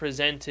 they were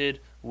presented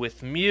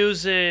with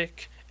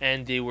music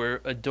and they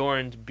were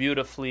adorned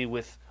beautifully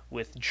with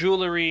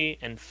jewelry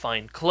and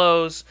fine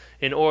clothes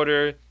in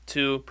order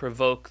to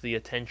provoke the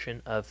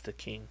attention of the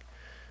king.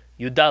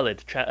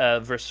 Yudalid,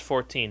 verse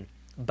 14.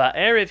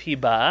 Ba'erev hi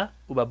ba'a,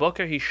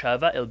 u'baboker hi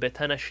shava el bet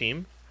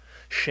hanashim,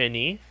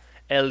 sheni,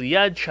 el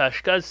yad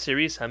shashkaz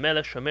siris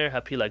hamelech shomer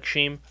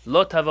hapilagshim,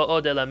 lo tava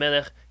od el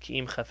hamelech, ki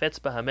im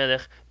chafetz ba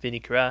hamelech,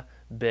 v'nikra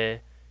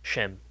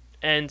be'shem.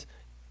 And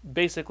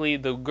basically,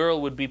 the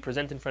girl would be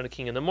presented in front of the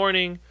king in the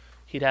morning.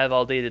 He'd have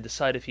all day to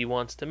decide if he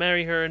wants to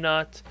marry her or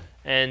not.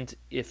 And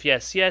if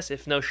yes, yes.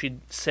 If no,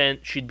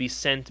 she'd be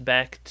sent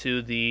back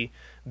to the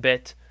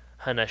Bet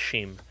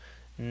Hanashim.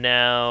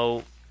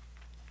 Now,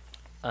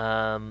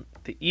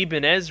 the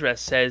Ibn Ezra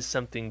says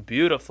something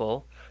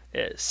beautiful,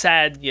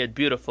 sad yet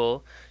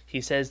beautiful. He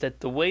says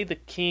that the way the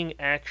king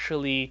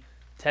actually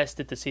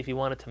tested to see if he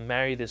wanted to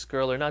marry this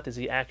girl or not is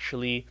he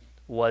actually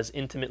was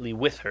intimately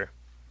with her.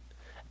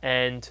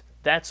 And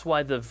that's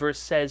why the verse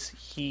says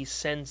he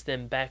sends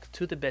them back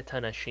to the Bet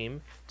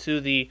Hanashim, to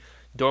the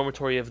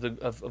dormitory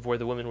of where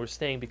the women were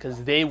staying,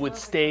 because they would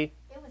stay.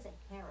 It was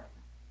a harem.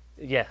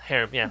 Yeah,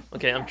 harem. Yeah.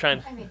 Okay, I'm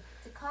trying. I mean,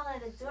 to call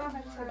it a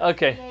dormitory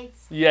Okay.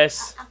 creates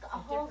Yes. a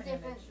whole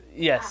different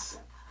Yes.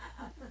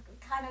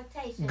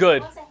 connotation.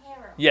 Good. It was a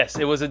harem. Yes,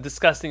 it was a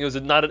disgusting. It was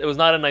not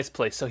a nice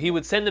place. So he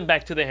would send them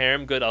back to the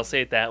harem. Good, I'll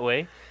say it that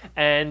way.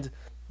 And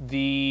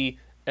the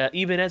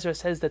Ibn Ezra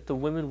says that the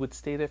women would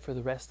stay there for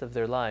the rest of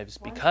their lives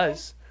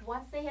because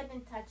once they had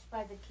been touched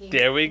by the king.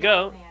 There we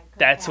go.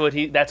 That's what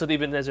happen.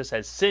 Ibn Ezra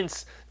says.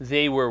 Since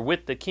they were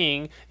with the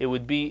king, it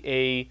would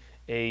be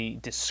a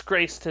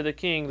disgrace to the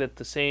king that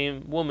the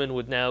same woman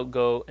would now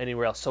go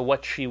anywhere else. So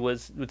what she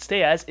would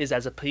stay as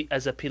a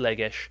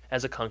pilegesh,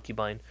 as a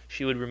concubine.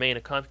 She would remain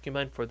a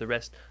concubine for the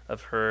rest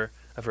of her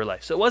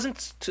life. So it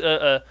wasn't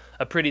a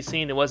pretty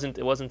scene. It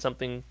wasn't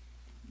something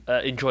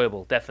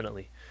enjoyable.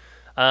 Definitely.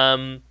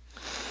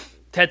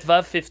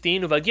 Tetvav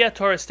 15, Uvagia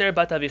Tor Esther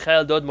bat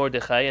Avichail dod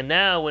Mordechai. And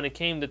now when it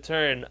came the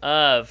turn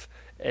of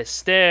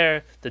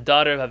Esther, the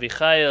daughter of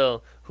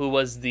Avichail, who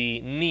was the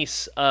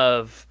niece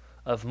of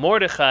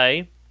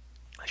Mordechai,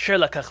 Asher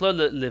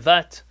lakachlo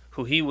levat,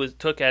 who he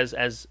took as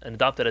and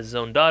adopted as his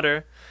own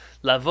daughter,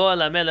 Lavo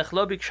ala melech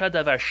lo biksha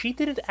davar. She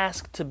didn't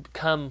ask to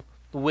come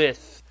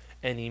with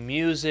any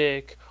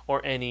music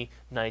or any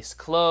nice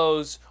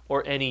clothes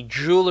or any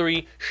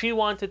jewelry. She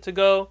wanted to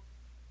go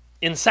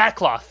in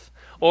sackcloth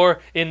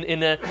or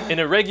in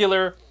a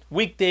regular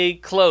weekday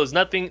clothes,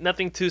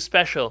 nothing too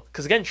special.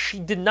 Because again, she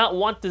did not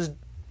want this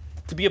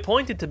to be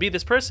appointed to be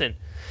this person.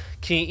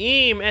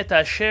 She went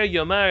in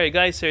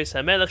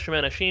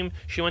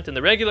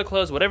the regular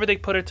clothes, whatever they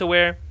put her to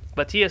wear.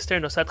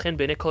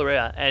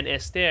 And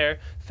Esther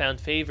found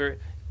favor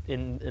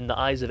in the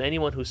eyes of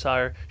anyone who saw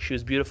her. She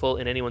was beautiful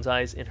in anyone's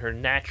eyes in her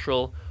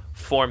natural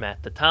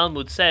format. The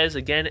Talmud says,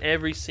 again,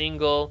 every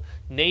single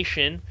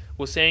nation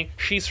was saying,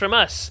 she's from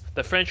us.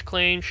 The French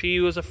claimed she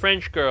was a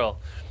French girl.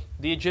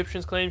 The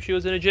Egyptians claimed she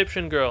was an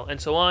Egyptian girl, and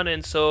so on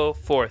and so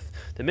forth.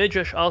 The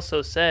Midrash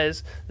also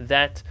says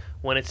that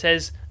when it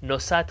says,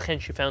 Nosat chen,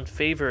 she found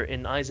favor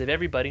in the eyes of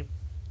everybody,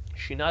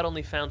 she not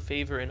only found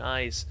favor in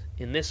eyes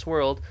in this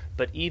world,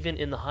 but even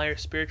in the higher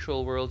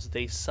spiritual worlds,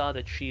 they saw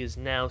that she is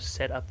now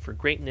set up for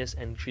greatness,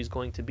 and she's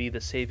going to be the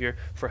savior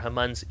for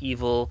Haman's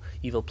evil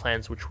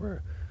plans, which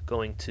were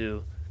going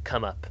to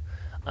come up.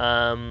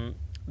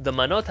 The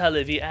Manot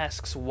HaLevi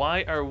asks,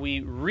 why are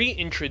we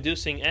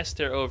reintroducing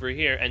Esther over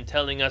here and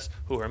telling us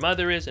who her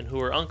mother is and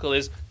who her uncle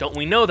is? Don't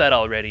we know that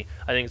already?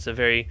 I think it's a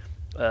very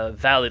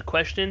valid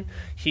question.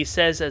 He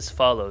says as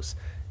follows: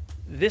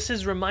 this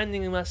is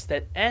reminding us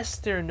that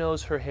Esther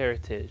knows her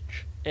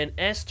heritage, and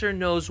Esther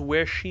knows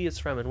where she is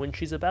from, and when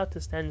she's about to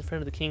stand in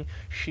front of the king,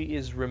 she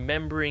is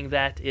remembering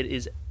that. It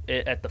is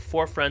at the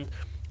forefront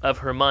of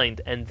her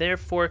mind, and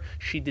therefore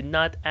she did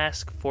not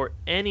ask for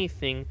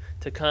anything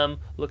to come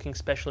looking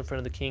special in front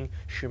of the king.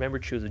 She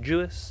remembered she was a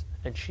Jewess,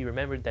 and she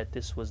remembered that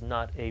this was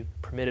not a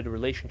permitted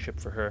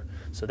relationship for her.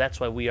 So that's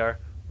why we are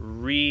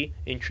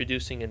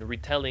reintroducing and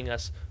retelling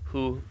us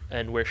who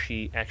and where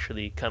she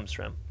actually comes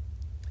from.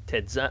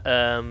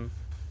 Tetzain,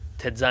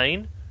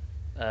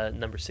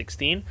 number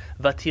 16.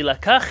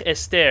 Vatilakach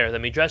Esther. The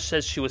Midrash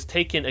says she was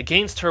taken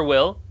against her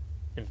will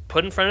and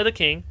put in front of the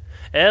king.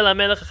 El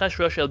HaMelech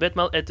Achashverosh el bet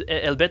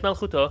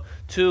malchuto,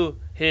 to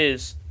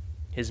his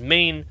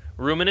main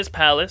room in his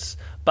palace.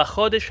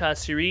 B'chodesh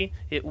ha'asiri,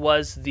 it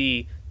was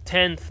the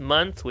 10th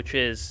month, which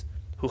is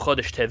Hu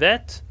Chodesh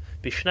Tevet,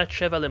 Bishnat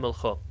Sheva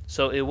leMelcho.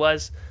 So it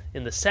was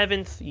in the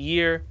 7th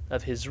year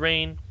of his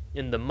reign,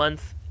 in the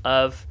month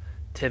of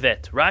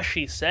Tevet.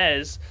 Rashi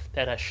says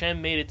that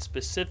Hashem made it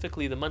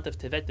specifically the month of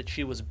Tevet that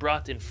she was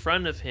brought in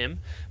front of him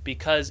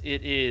because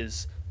it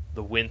is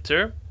the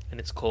winter and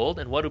it's cold.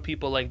 And what do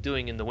people like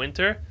doing in the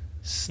winter?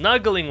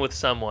 Snuggling with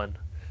someone.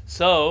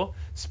 So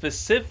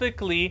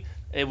specifically,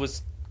 it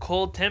was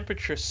cold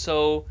temperature,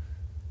 so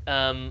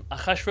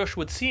Achashverosh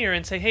would see her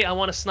and say, hey, I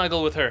want to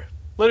snuggle with her.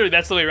 Literally,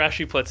 that's the way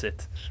Rashi puts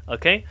it.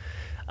 Okay?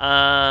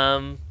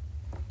 Yud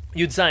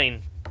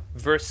Zayin,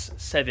 verse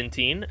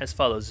 17, as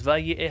follows: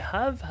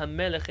 Vayehav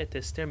hamelech et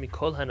Esther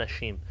mikol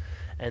hanashim.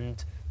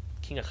 And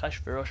King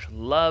Achashverosh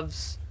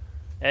loves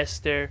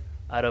Esther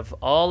out of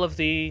all of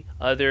the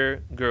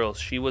other girls.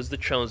 She was the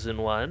chosen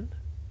one.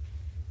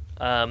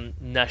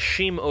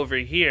 Nashim over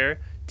here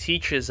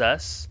teaches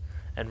us,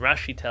 and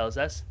Rashi tells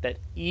us, that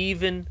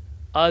even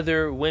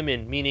other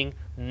women, meaning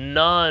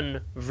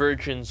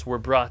non-virgins, were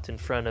brought in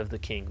front of the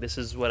king. This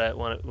is what I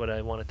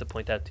wanted to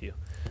point out to you.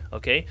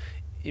 Okay?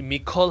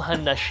 Mikol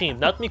hanashim,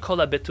 not mikol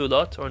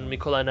habetulot or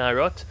mikol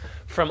hanaharot,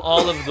 from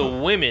all of the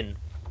women.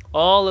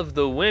 All of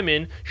the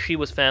women, she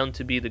was found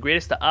to be the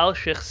greatest. The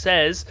Al-Sheikh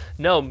says,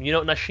 no, you know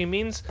what nashim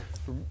means?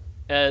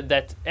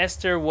 That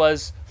Esther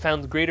was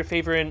found greater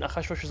favor in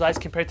Achashverosh's eyes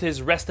compared to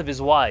his rest of his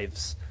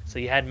wives. So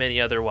he had many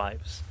other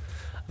wives.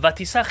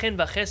 Vatisachen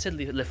v'chesed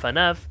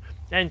lefanav,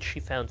 and she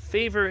found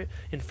favor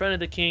in front of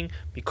the king,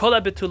 mikol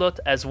habetulot,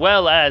 as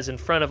well as in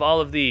front of all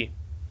of the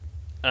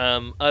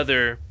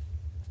other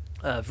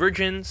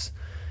virgins.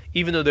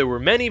 Even though there were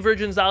many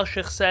virgins,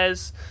 Al-Sheikh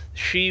says,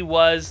 she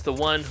was the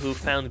one who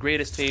found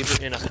greatest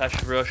favor in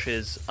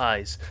Achashverosh's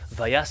eyes.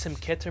 Vayasem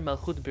keter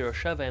malchut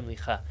birosha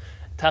v'emlicha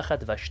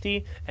tachat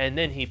Vashti, and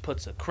then he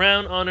puts a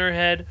crown on her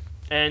head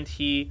and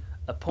he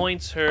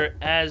appoints her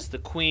as the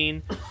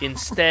queen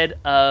instead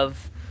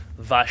of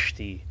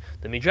Vashti.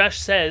 The Midrash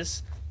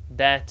says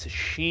that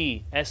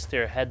she,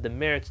 Esther, had the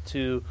merit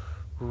to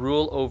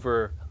rule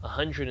over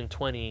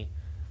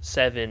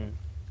 127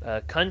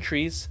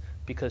 countries,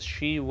 because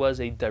she was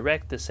a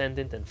direct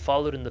descendant and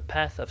followed in the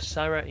path of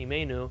Sarah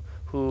Imenu,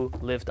 who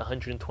lived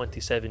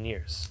 127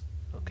 years.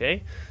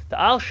 Okay?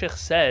 The Al-Sheikh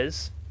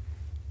says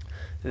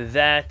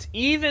that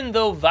even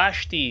though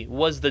Vashti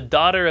was the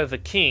daughter of a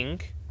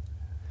king,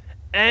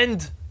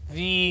 and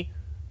the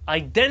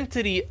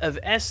identity of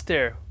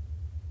Esther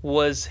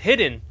was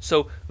hidden,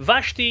 so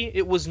Vashti,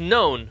 it was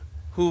known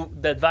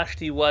that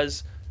Vashti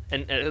was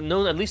and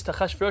known at least to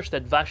Achashverosh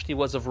that Vashti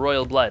was of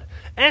royal blood.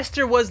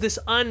 Esther was this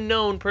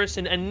unknown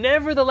person, and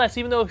nevertheless,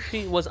 even though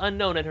she was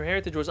unknown and her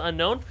heritage was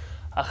unknown,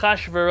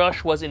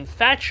 Achashverosh was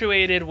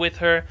infatuated with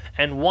her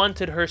and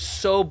wanted her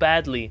so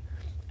badly,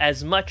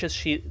 as much as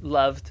she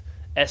loved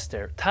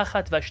Esther.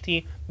 Tachat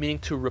Vashti, meaning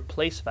to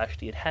replace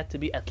Vashti. It had to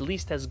be at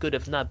least as good,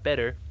 if not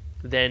better,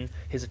 than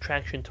his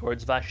attraction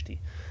towards Vashti.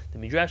 The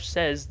Midrash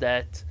says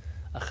that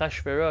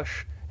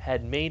Achashverosh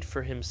had made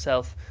for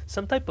himself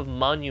some type of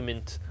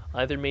monument,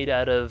 either made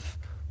out of,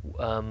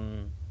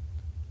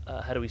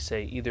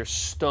 either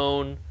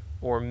stone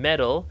or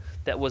metal,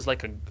 that was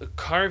like a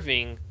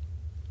carving,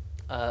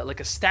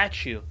 like a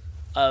statue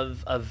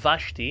of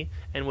Vashti.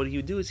 And what he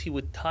would do is he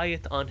would tie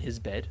it on his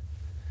bed,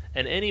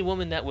 and any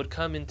woman that would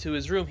come into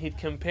his room, he'd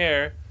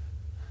compare,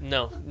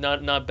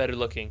 not better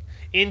looking,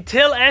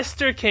 until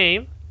Esther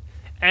came,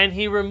 and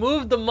he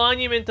removed the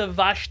monument of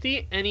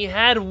Vashti, and he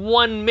had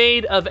one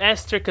made of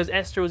Esther, because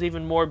Esther was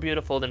even more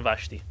beautiful than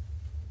Vashti.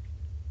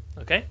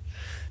 Okay?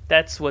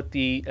 That's what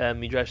the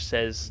Midrash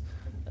says.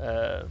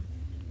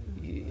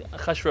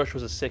 Achashverosh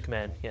was a sick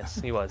man.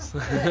 Yes, he was.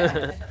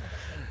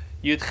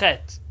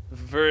 Yudchet,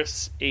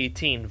 verse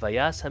 18.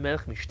 Vayas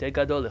hamelech mishte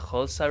gadol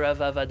lechol sarav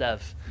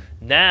avadav.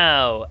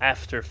 Now,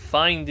 after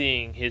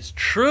finding his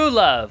true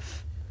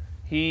love,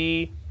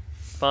 he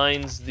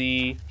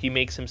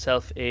makes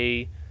himself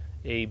a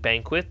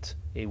banquet,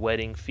 a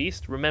wedding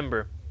feast.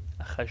 Remember,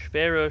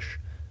 Achashverosh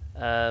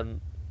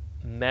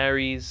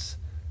marries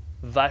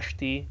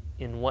Vashti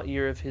in what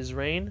year of his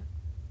reign?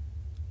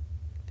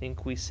 I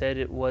think we said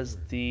it was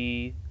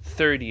the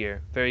 3rd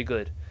year. Very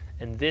good.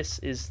 And this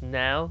is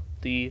now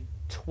the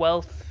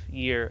 12th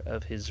year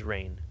of his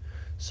reign.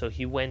 So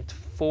he went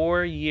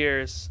 4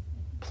 years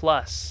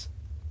plus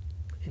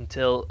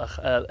until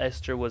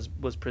Esther was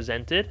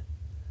presented,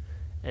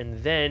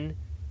 and then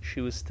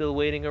she was still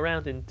waiting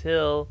around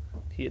until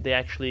they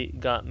actually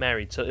got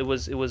married. So it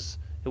was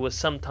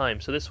some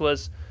time. So this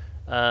was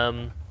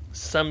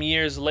some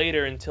years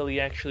later until he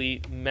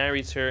actually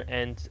marries her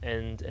and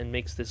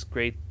makes this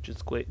great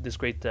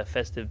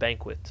festive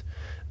banquet.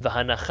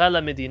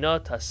 V'hanachala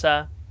medinot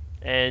asa.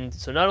 And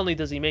so not only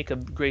does he make a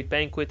great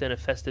banquet and a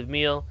festive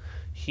meal,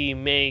 he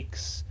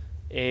makes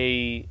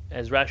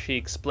as Rashi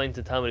explains,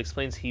 the Talmud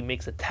explains, he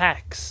makes a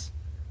tax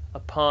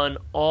upon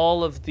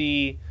all of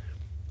the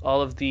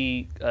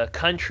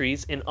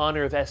countries in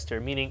honor of Esther,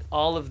 meaning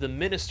all of the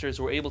ministers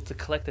were able to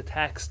collect a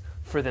tax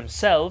for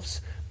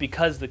themselves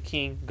because the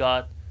king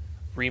got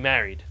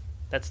remarried.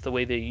 That's the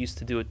way they used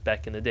to do it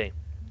back in the day.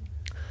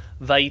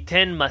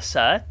 Vaiten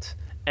masat,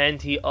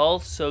 and he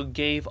also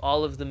gave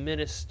all of the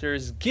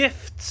ministers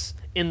gifts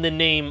in the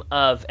name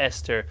of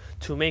Esther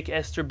to make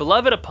Esther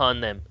beloved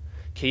upon them.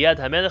 Kiyad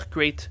HaMelech,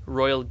 great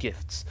royal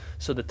gifts.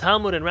 So the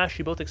Talmud and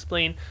Rashi both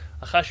explain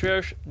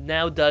Achashverosh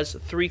now does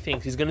 3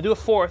 things. He's going to do a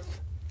 4th,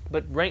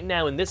 but right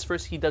now in this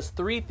verse he does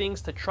 3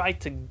 things to try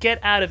to get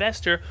out of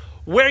Esther.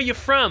 Where are you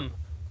from?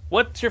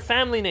 What's your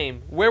family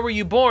name? Where were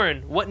you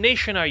born? What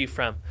nation are you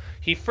from?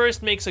 He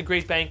first makes a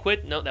great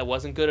banquet. No, that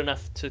wasn't good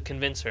enough to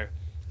convince her.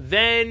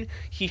 Then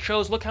he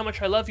shows, look how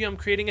much I love you. I'm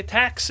creating a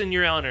tax in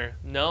your honor.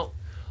 No.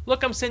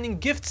 Look, I'm sending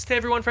gifts to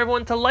everyone for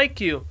everyone to like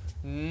you.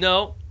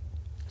 No.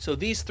 So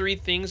these 3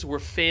 things were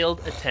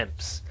failed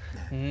attempts.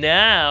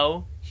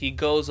 Now he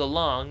goes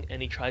along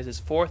and he tries his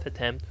 4th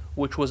attempt,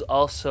 which was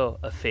also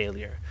a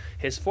failure.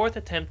 His 4th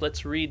attempt,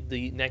 let's read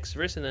the next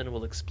verse and then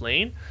we'll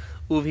explain.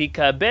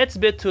 Uvhikabetz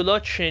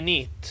betulot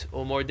shenit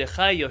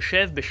uMordechai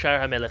yoshev b'shar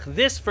hamelech.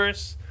 This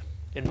verse,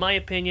 in my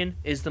opinion,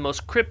 is the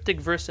most cryptic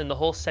verse in the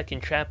whole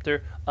 2nd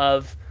chapter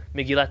of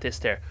Megillat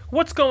Esther.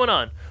 What's going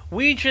on?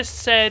 We just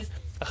said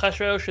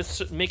Achashverosh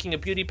is making a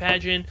beauty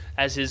pageant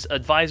as his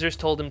advisors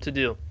told him to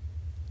do.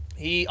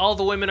 All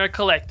the women are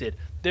collected.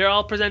 They're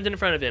all presented in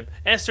front of him.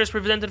 Esther's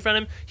presented in front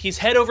of him. He's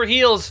head over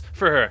heels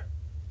for her.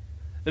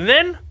 And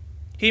then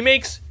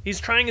he's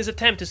trying his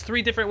attempt. His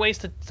 3 different ways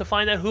to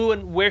find out who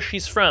and where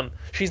she's from.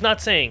 She's not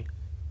saying.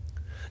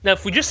 Now,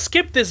 if we just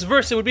skip this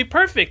verse, it would be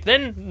perfect.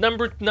 Then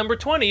number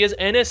 20 is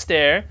En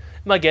Esther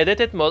magedet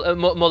et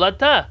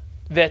moladta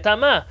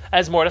vetama,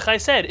 as Mordechai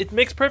said. It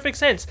makes perfect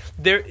sense.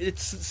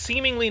 It's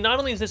seemingly, not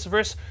only is this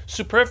verse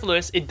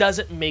superfluous, it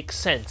doesn't make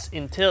sense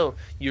until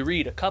you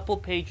read a couple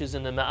pages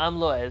in the Ma'am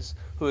Loez,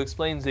 who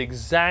explains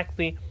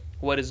exactly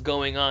what is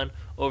going on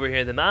over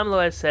here. The Ma'am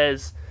Loez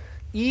says,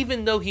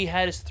 even though he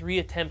had his 3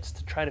 attempts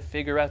to try to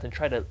figure out and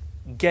try to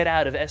get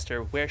out of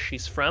Esther where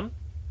she's from,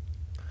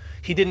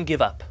 he didn't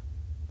give up.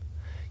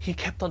 He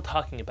kept on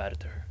talking about it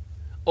to her,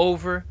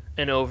 over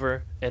and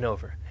over and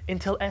over,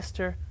 until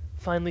Esther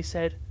finally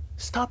said,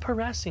 stop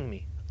harassing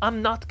me.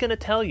 I'm not going to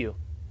tell you.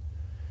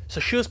 So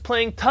she was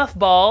playing tough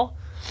ball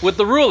with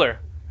the ruler.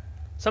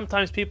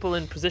 Sometimes people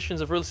in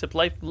positions of rulership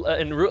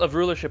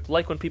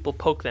like when people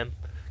poke them,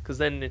 because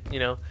then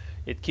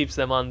it keeps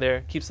them on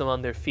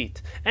their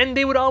feet. And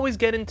they would always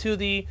get into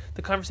the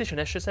conversation.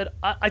 Esther said,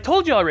 I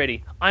told you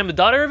already. I'm the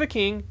daughter of a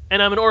king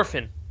and I'm an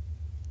orphan.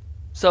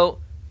 So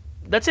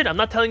that's it. I'm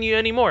not telling you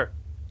anymore.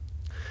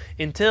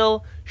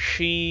 Until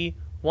she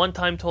one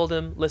time told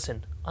him,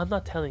 listen, I'm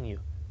not telling you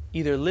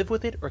either live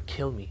with it or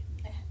kill me.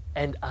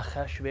 And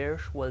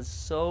Achashverosh was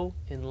so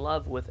in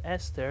love with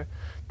Esther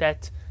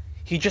that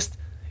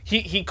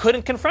he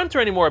couldn't confront her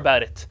anymore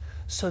about it.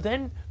 So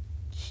then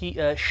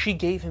she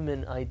gave him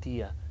an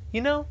idea.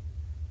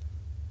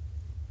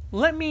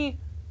 Let me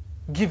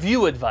give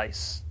you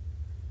advice.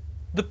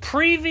 The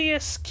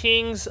previous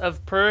kings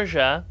of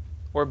Persia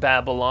or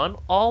Babylon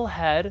all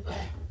had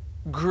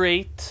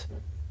great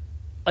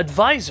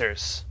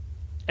advisors,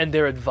 and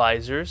their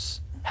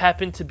advisors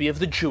happened to be of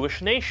the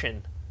Jewish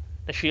nation.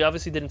 And she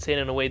obviously didn't say it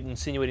in a way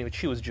insinuating that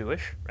she was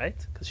Jewish, right?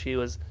 Because she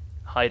was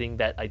hiding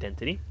that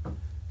identity.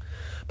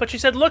 But she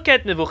said, look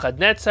at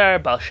Nebuchadnezzar,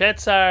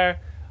 Belshazzar,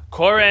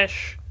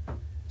 Koresh,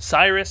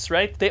 Cyrus,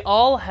 right?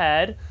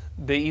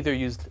 They either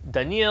used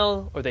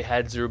Daniel or they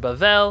had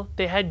Zerubbabel.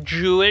 They had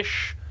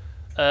Jewish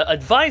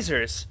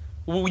advisors.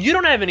 Well, you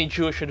don't have any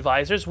Jewish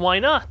advisors. Why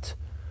not?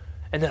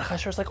 And then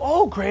Achashverosh was like,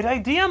 oh, great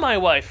idea, my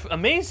wife.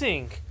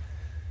 Amazing.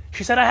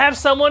 She said, I have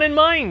someone in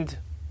mind.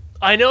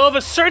 I know of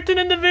a certain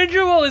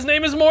individual. His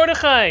name is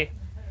Mordechai.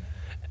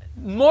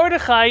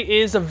 Mordechai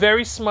is a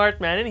very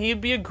smart man, and he'd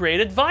be a great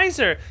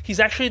advisor. He's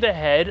actually the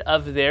head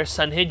of their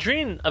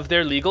Sanhedrin, of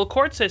their legal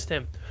court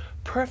system.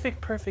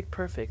 Perfect.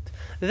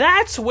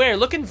 That's where,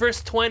 look in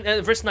verse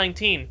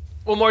 19.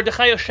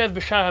 Mordechai Yoshev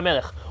B'Shar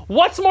HaMelech.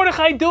 What's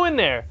Mordechai doing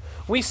there?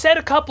 We said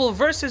a couple of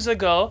verses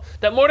ago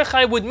that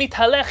Mordechai would meet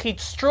Halech,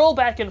 he'd stroll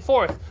back and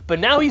forth. But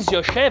now he's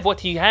Yoshev,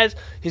 he has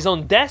his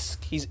own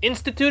desk, he's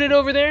instituted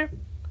over there.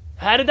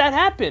 How did that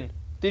happen?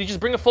 Did he just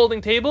bring a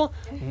folding table?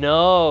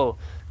 No.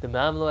 The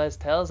Mamloaz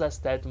tells us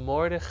that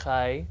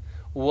Mordechai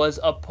was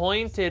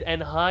appointed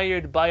and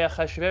hired by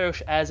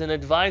Achashverosh as an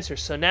advisor.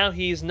 So now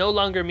he's no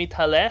longer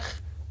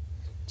mitalech,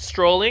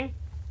 strolling.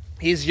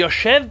 He's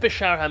Yoshev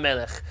B'Shar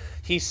HaMelech.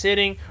 He's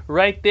sitting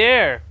right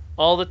there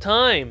all the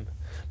time.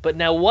 But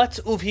now what's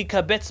Uvhi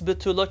Kabetz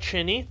Betulot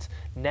Shenit?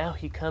 Now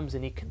he comes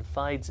and he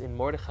confides in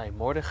Mordechai.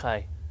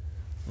 Mordechai,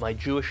 my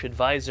Jewish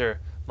advisor,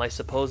 my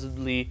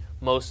supposedly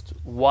most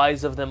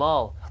wise of them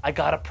all. I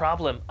got a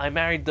problem. I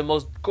married the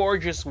most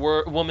gorgeous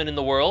woman in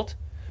the world,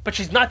 but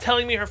she's not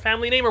telling me her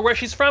family name or where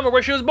she's from or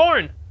where she was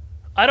born.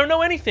 I don't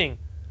know anything.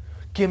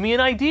 Give me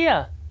an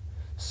idea.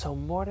 So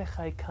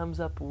Mordechai comes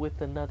up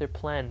with another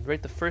plan.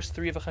 Right, the first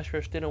three of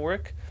Achashverosh didn't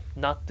work.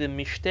 Not the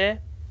mishteh,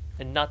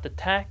 and not the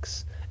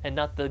tax, and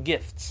not the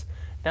gifts.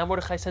 Now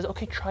Mordechai says,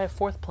 okay, try a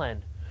fourth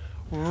plan.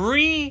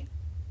 Regather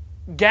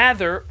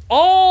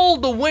all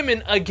the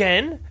women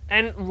again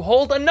and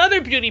hold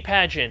another beauty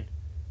pageant.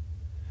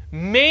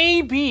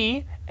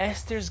 Maybe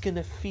Esther's going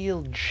to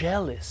feel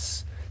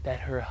jealous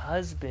that her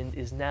husband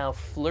is now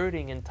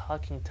flirting and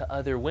talking to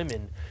other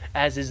women,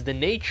 as is the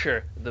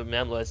nature, the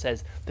Mamloaz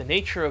says, the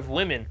nature of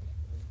women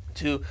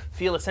to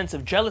feel a sense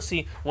of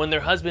jealousy when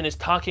their husband is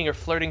talking or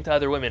flirting to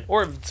other women,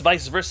 or it's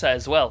vice versa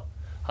as well.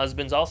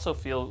 Husbands also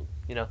feel,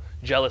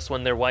 jealous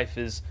when their wife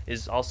is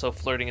also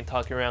flirting and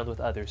talking around with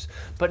others.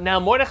 But now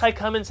Mordechai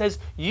comes and says,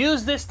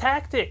 use this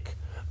tactic.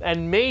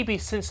 And maybe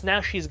since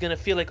now she's going to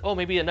feel like,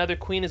 maybe another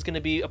queen is going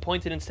to be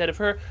appointed instead of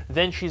her,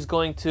 then she's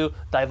going to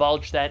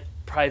divulge that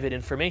private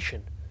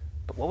information.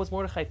 But what was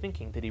Mordechai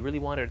thinking? Did he really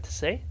want her to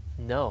say?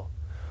 No.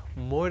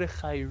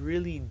 Mordechai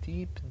really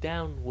deep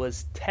down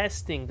was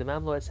testing, the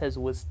Mamloaz says,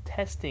 was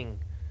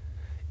testing.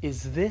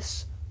 Is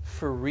this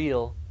for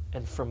real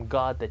and from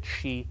God that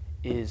she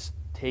is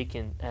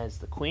taken as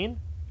the queen?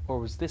 Or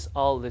was this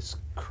all this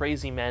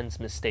crazy man's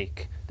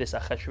mistake? This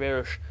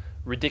Achashverosh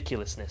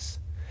ridiculousness?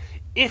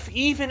 If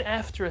even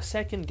after a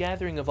second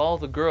gathering of all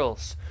the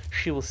girls,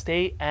 she will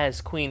stay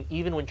as queen,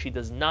 even when she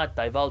does not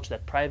divulge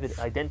that private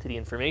identity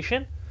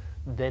information,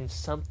 then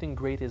something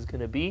great is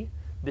going to be.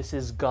 This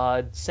is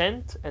God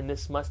sent, and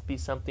this must be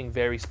something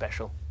very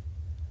special.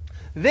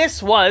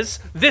 This was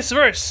this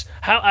verse.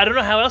 I don't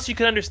know how else you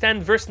could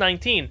understand verse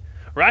 19.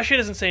 Rashi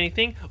doesn't say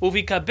anything.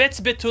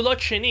 Uvikabetz betulot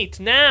shenit.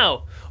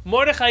 Now,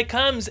 Mordechai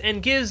comes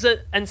and gives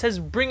and says,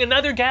 bring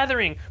another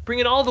gathering. Bring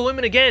in all the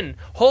women again.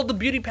 Hold the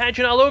beauty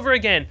pageant all over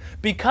again.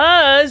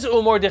 Because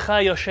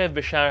Mordechai Yoshev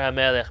B'Shar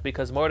HaMelech.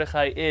 Because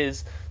Mordechai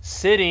is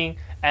sitting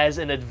as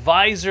an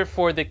advisor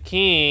for the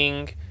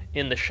king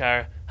in the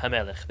Shar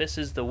HaMelech. This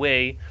is the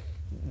way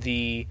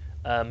the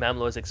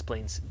Mamloaz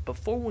explains.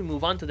 Before we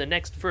move on to the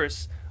next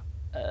verse,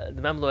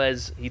 the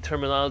Mamloaz, he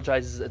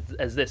terminologizes it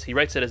as this. He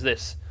writes it as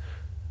this.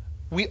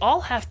 We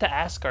all have to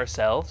ask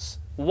ourselves,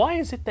 why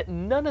is it that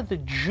none of the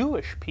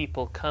Jewish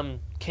people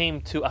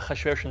came to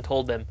Achashverosh and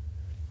told them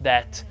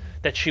that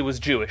she was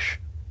Jewish?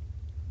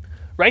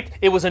 Right?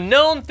 It was a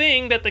known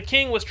thing that the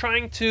king was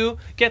trying to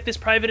get this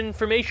private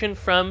information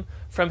from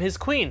his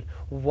queen.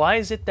 Why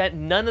is it that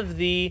none of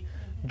the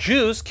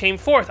Jews came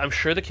forth? I'm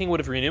sure the king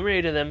would have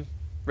remunerated them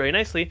very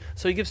nicely.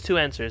 So he gives two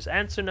answers.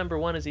 Answer number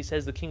one is he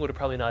says the king would have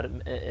probably not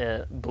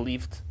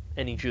believed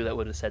any Jew that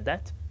would have said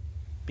that,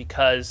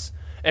 because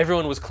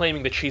everyone was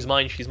claiming that she's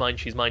mine,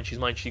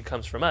 she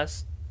comes from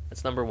us.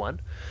 That's number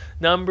one.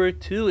 Number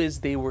two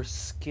is they were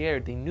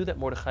scared. They knew that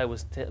Mordechai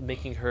was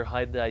making her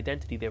hide the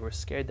identity. They were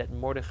scared that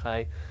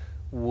Mordechai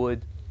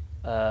would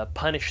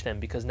punish them,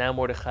 because now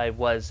Mordechai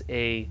was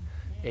a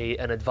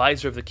an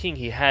advisor of the king,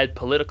 he had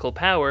political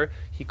power,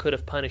 he could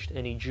have punished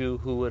any Jew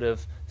who would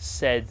have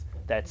said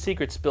that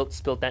secret,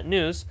 spilt that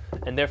news,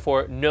 and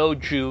therefore no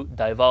Jew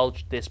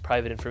divulged this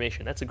private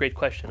information. That's a great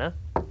question, huh?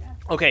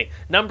 Okay,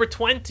 number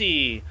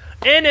 20.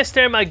 En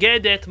Esther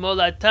magedet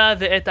molata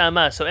ve'et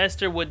ama. So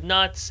Esther would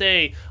not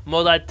say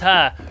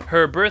molata,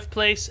 her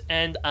birthplace,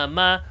 and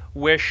ama,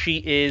 which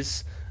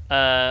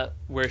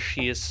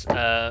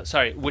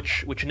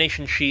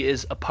nation she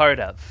is a part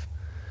of.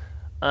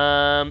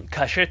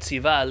 Kasher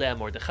tziva alea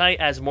Mordechai,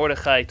 as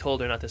Mordechai told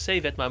her not to say,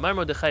 vet ma'amar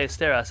Mordechai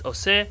Esther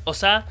osa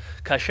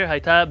kasher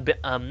hayta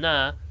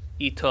be'amna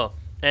ito.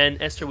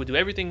 And Esther would do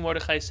everything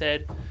Mordechai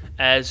said,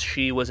 as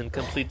she was in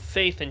complete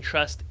faith and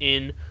trust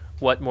in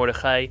what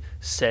Mordechai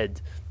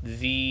said.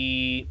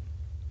 The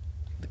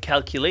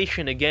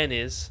calculation again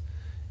is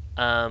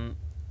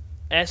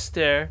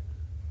Esther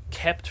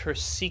kept her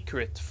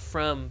secret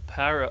from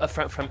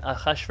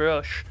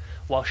Achashverosh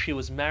while she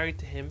was married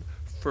to him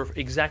for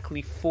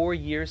exactly 4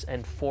 years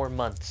and 4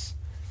 months.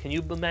 Can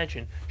you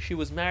imagine? She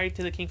was married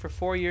to the king for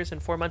 4 years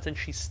and 4 months, and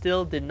she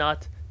still did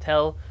not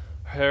tell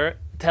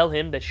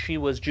him that she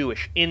was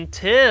Jewish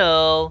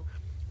until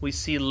we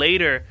see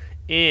later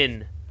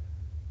on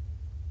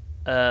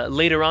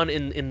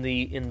in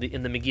the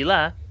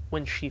Megillah,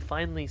 when she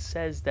finally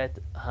says that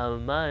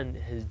Haman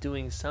is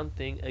doing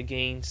something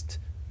against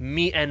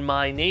me and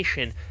my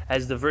nation,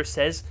 as the verse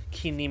says,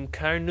 Ki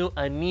nimkarnu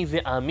ani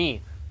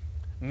ve'ami.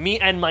 Me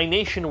and my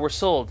nation were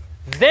sold.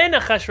 Then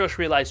Achashverosh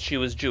realized she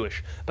was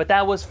Jewish. But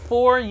that was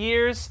 4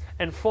 years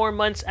and 4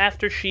 months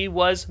after she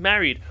was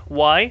married.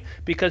 Why?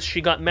 Because she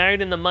got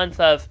married in the month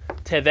of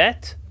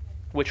Tevet,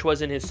 which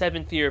was in his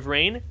 7th year of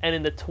reign, and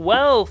in the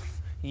 12th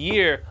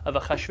year of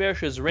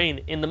Achashverosh's reign,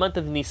 in the month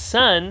of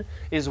Nisan,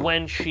 is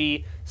when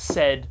she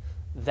said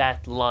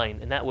that line.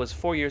 And that was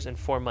 4 years and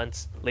 4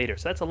 months later.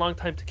 So that's a long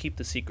time to keep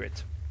the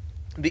secret.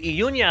 The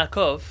Iyun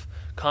Yaakov,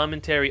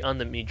 commentary on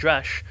the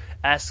Midrash,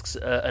 asks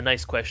a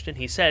nice question.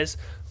 He says,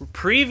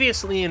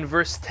 previously in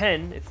verse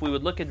 10, if we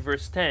would look at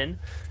verse 10,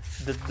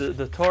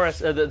 the Torah,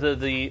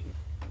 the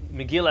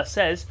Megillah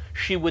says,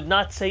 she would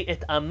not say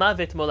et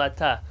amavet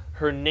molata,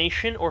 her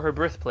nation or her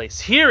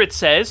birthplace. Here it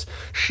says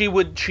she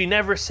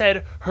never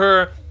said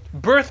her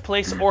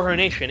birthplace or her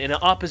nation, in an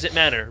opposite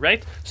manner,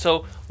 right?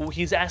 So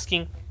he's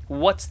asking,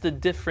 what's the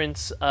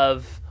difference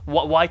of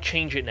why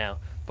change it now?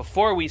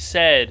 Before we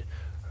said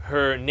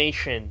her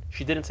nation,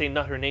 she didn't say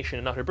not her nation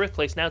and not her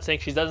birthplace. Now it's saying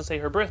she doesn't say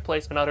her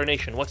birthplace and not her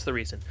nation. What's the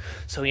reason?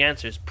 So he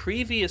answers,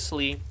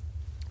 previously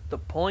the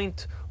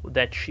point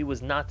that she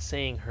was not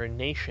saying her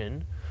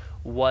nation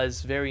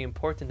was very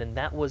important, and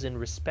that was in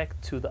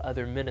respect to the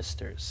other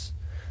ministers.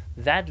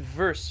 That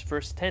verse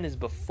 10, is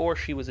before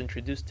she was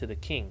introduced to the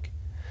king.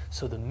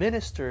 So the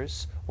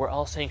ministers were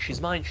all saying, she's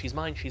mine, she's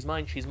mine, she's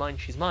mine, she's mine,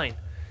 she's mine,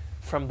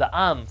 from the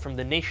from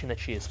the nation that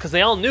she is. Because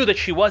they all knew that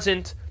she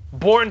wasn't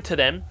born to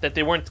them, that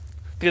they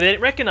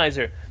didn't recognize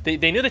her.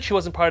 They knew that she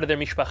wasn't part of their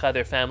mishpacha,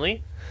 their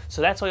family.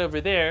 So that's why over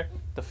there,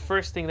 the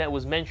first thing that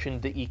was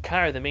mentioned, the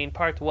ikar, the main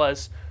part,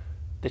 was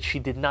that she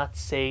did not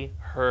say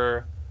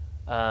her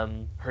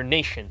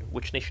nation,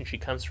 which nation she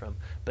comes from.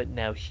 But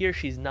now here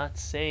she's not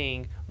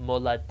saying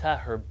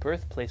molata, her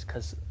birthplace,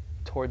 because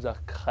towards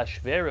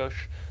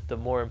Achashverosh, the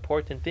more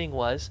important thing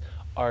was,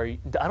 I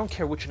don't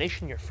care which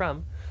nation you're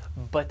from,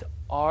 but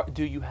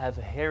do you have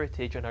a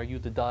heritage, and are you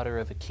the daughter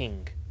of a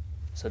king?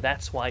 So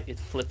that's why it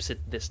flips it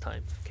this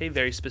time. Okay,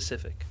 very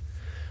specific.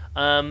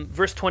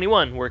 Verse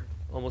 21, we're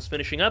almost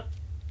finishing up.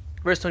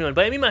 Verse 21,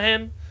 Bayamim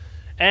Ahem,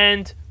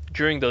 and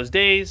during those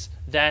days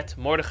that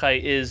Mordechai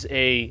is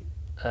a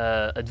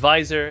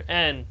advisor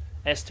and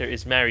Esther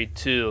is married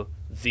to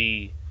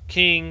the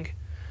king,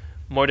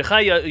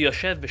 Mordechai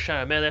Yoshev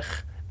B'Shar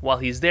HaMelech, while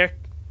he's there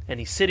and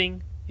he's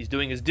sitting, he's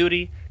doing his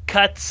duty,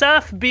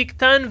 Katzaf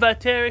Biktan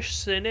Vateresh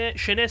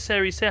Shene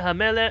Seriseh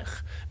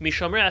HaMelech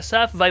Mishomrei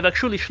Asaf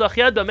Vayvakshu Lishlach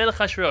Yad B'Melech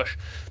Hashverosh.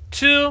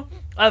 2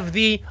 of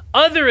the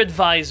other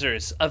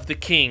advisors of the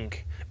king,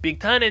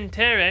 Bigtan and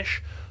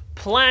Teresh,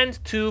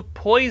 planned to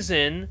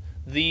poison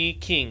the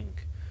king.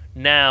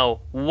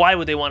 Now, why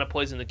would they want to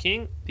poison the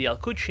king? The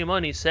Yalkut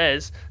Shimoni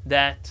says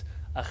that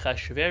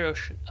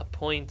Achashverosh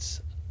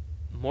appoints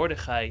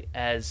Mordechai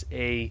as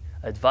a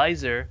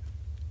advisor,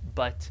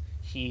 but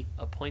he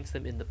appoints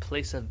them in the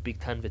place of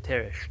Bigtan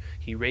V'Teresh.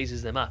 He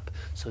raises them up.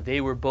 So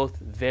they were both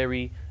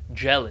very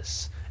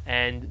jealous,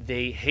 and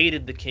they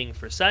hated the king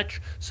for such.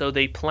 So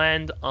they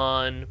planned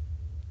on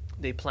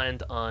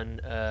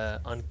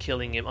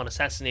killing him, on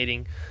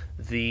assassinating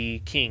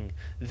the king.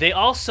 They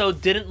also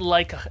didn't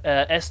like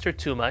Esther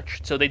too much,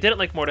 so they didn't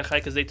like Mordechai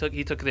because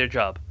he took their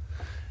job.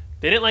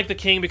 They didn't like the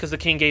king because the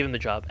king gave him the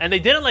job, and they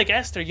didn't like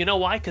Esther. You know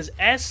why? Because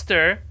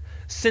Esther,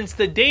 since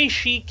the day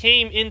she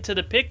came into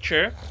the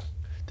picture,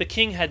 the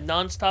king had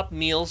non-stop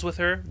meals with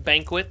her,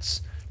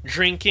 banquets,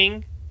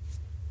 drinking,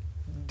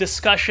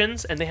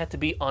 discussions, and they had to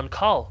be on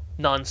call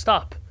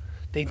non-stop.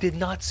 They did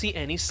not see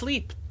any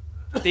sleep.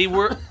 They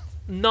were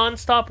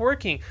non-stop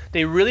working.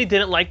 They really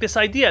didn't like this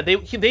idea.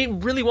 They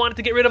really wanted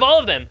to get rid of all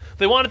of them.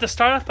 They wanted to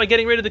start off by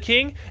getting rid of the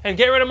king and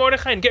get rid of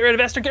Mordechai and get rid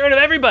of Esther, get rid of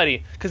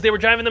everybody, because they were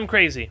driving them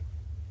crazy.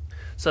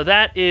 So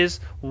that is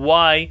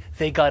why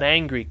they got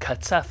angry.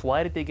 Katzaf,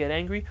 why did they get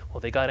angry?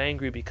 Well, they got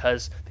angry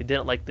because they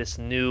didn't like this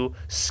new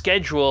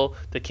schedule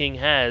the king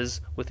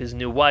has with his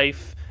new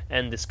wife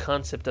and this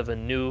concept of a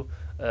new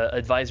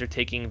advisor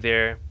taking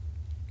their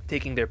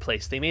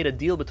place. They made a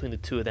deal between the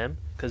two of them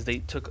because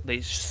they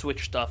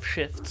switched off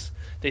shifts.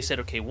 They said,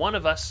 okay, one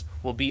of us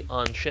will be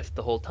on shift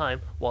the whole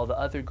time while the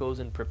other goes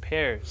and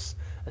prepares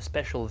a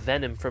special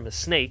venom from a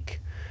snake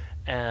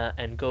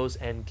and goes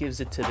and gives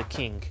it to the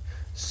king.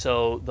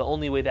 So the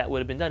only way that would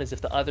have been done is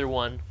if the other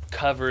one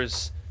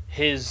covers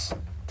his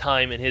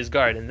time and his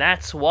guard. And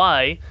that's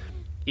why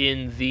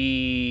in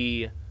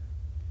the...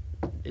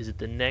 Is it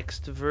the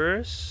next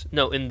verse?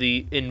 No, in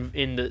the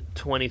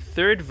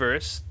 23rd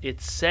verse,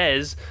 it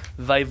says,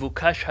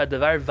 Vayvukash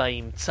hadavar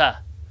vayimtza.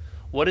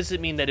 What does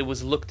it mean that it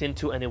was looked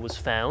into and it was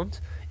found?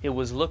 It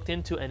was looked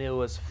into and it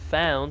was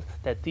found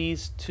that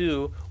these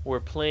two were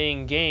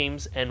playing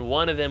games and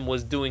one of them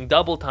was doing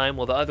double time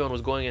while the other one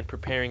was going and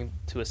preparing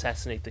to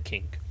assassinate the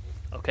king.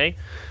 Okay?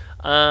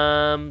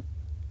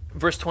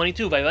 Verse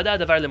 22, Vayvada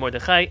davar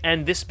leMordechai,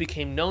 and this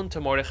became known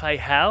to Mordechai.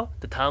 How?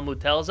 The Talmud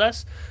tells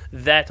us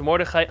that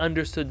Mordechai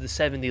understood the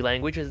 70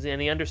 languages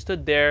and he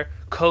understood their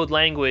code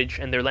language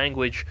and their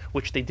language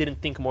which they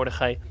didn't think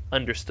Mordechai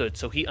understood.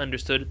 So he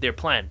understood their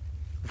plan.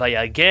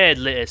 Vayaged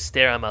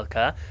leEsther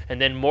HaMalka,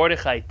 and then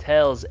Mordechai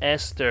tells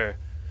Esther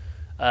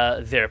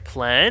their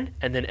plan,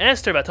 and then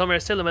Esther, Vatomer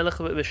Esther leMelech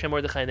b'Shem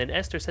Mordechai, and then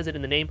Esther says it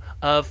in the name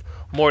of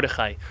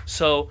Mordechai.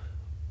 So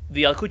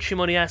the Yalkut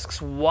Shimoni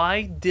asks,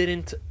 why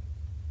didn't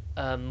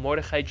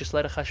Mordechai just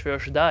let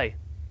Achashverosh die?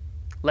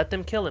 Let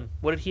them kill him.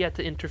 What did he have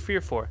to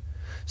interfere for?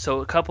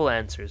 So a couple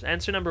answers.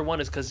 Answer number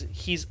one is because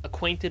he's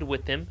acquainted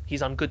with him,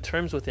 he's on good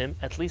terms with him.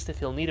 At least if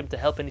he'll need him to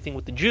help anything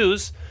with the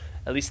Jews,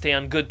 at least stay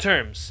on good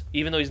terms.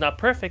 Even though he's not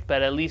perfect,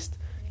 but at least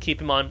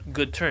keep him on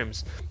good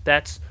terms.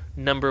 That's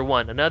number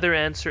one. Another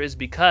answer is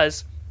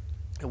because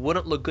it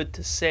wouldn't look good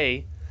to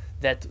say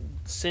that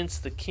since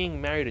the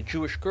king married a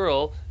Jewish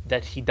girl,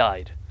 that he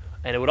died.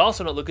 And it would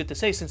also not look good to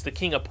say, since the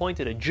king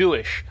appointed a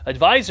Jewish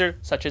advisor,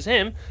 such as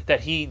him,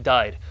 that he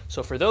died.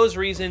 So for those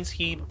reasons,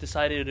 he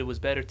decided it was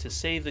better to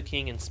save the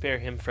king and spare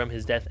him from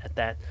his death at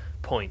that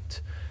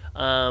point.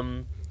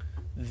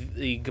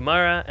 The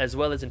Gemara, as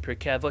well as in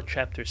Pirkei Avot,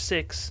 chapter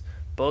 6,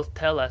 both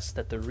tell us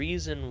that the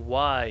reason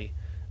why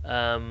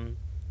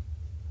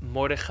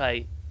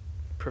Mordechai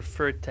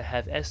preferred to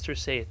have Esther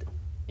say it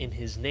in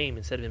his name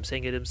instead of him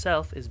saying it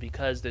himself is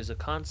because there's a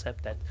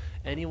concept that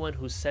anyone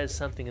who says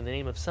something in the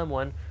name of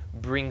someone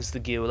brings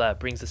the Geulah,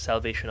 brings the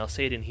salvation. I'll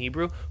say it in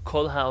Hebrew.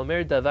 Kol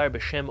ha'omer davar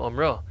b'shem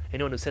omro.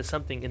 Anyone who says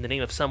something in the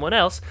name of someone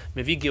else,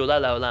 mevi Geulah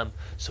la'olam.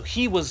 So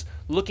he was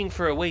looking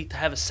for a way to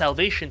have a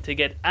salvation to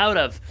get out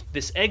of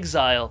this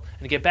exile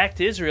and get back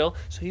to Israel.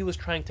 So he was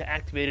trying to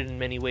activate it in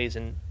many ways,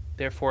 and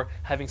therefore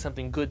having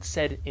something good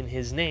said in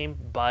his name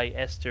by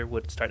Esther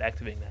would start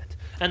activating that.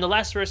 And the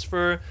last verse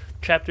for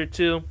chapter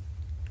 2,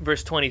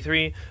 verse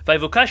 23,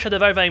 Vayvukash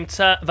hadavar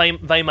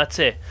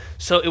vayimatzeh.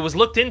 So it was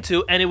looked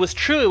into, and it was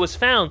true. It was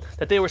found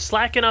that they were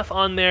slacking off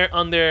on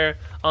their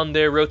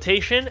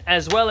rotation,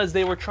 as well as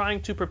they were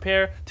trying to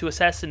prepare to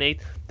assassinate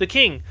the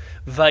king.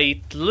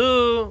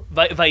 Vayitalu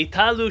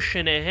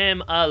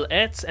shenehem al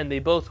etz, and they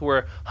both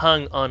were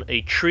hung on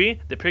a tree.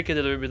 The Pirkei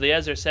de Rabbi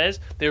Eliezer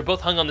says they were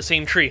both hung on the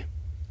same tree.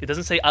 It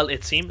doesn't say al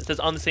etzim, it says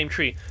on the same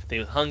tree.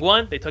 They hung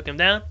one, they took him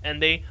down,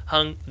 and they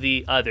hung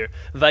the other.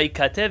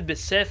 Vayikatev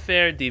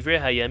b'sefer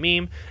divrei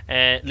hayamim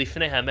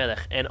lifnei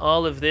hamelech. And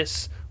all of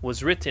this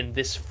was written,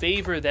 this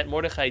favor that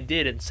Mordechai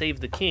did and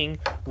saved the king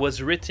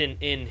was written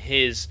in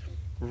his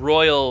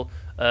royal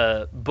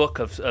book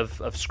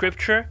of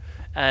scripture,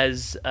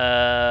 as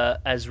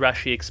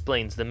Rashi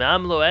explains. The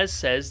Me'am Loez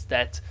says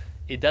that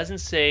it doesn't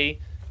say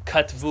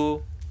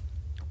katvu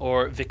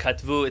or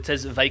vikatvu, it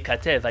says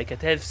vaikatev.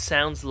 Vaikatev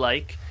sounds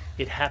like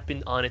it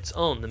happened on its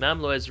own. The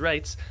Me'am Loez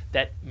writes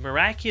that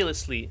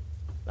miraculously,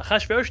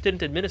 Achashverosh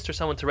didn't administer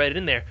someone to write it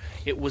in there.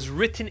 It was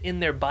written in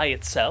there by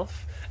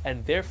itself,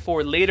 and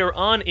therefore later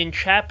on in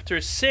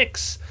chapter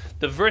 6,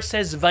 the verse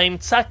says,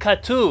 Vayimtza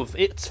katuv.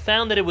 It's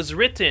found that it was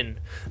written,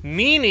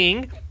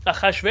 meaning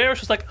Achashverosh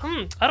was like,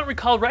 I don't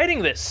recall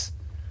writing this.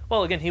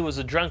 Well, again, he was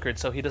a drunkard,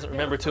 so he doesn't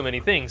remember too many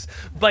things.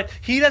 But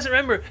he doesn't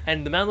remember.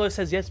 And the Me'am Loez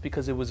says yes,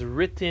 because it was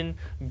written,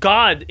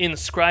 God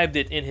inscribed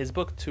it in his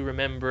book to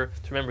remember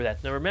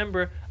that. Now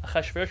remember,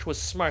 Achashverosh was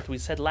smart. We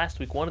said last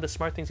week, one of the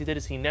smart things he did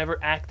is he never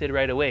acted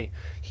right away.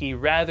 He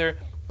rather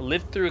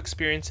lived through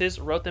experiences,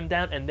 wrote them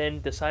down, and then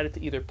decided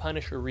to either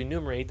punish or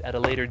remunerate at a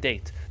later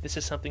date. This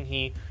is something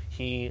he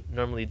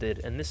normally did.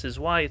 And this is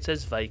why it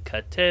says,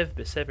 Vayikatev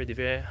b'sefer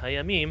divrei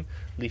hayamim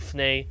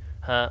lifnei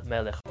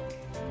hamelech.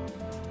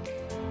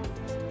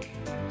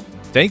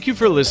 Thank you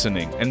for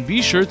listening, and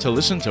be sure to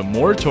listen to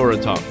more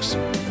Torah Talks.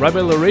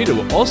 Rabbi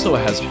Laredo also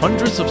has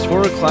hundreds of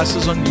Torah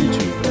classes on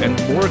YouTube and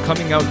more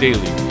coming out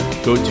daily.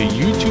 Go to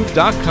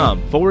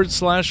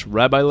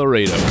youtube.com/Rabbi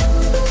Laredo.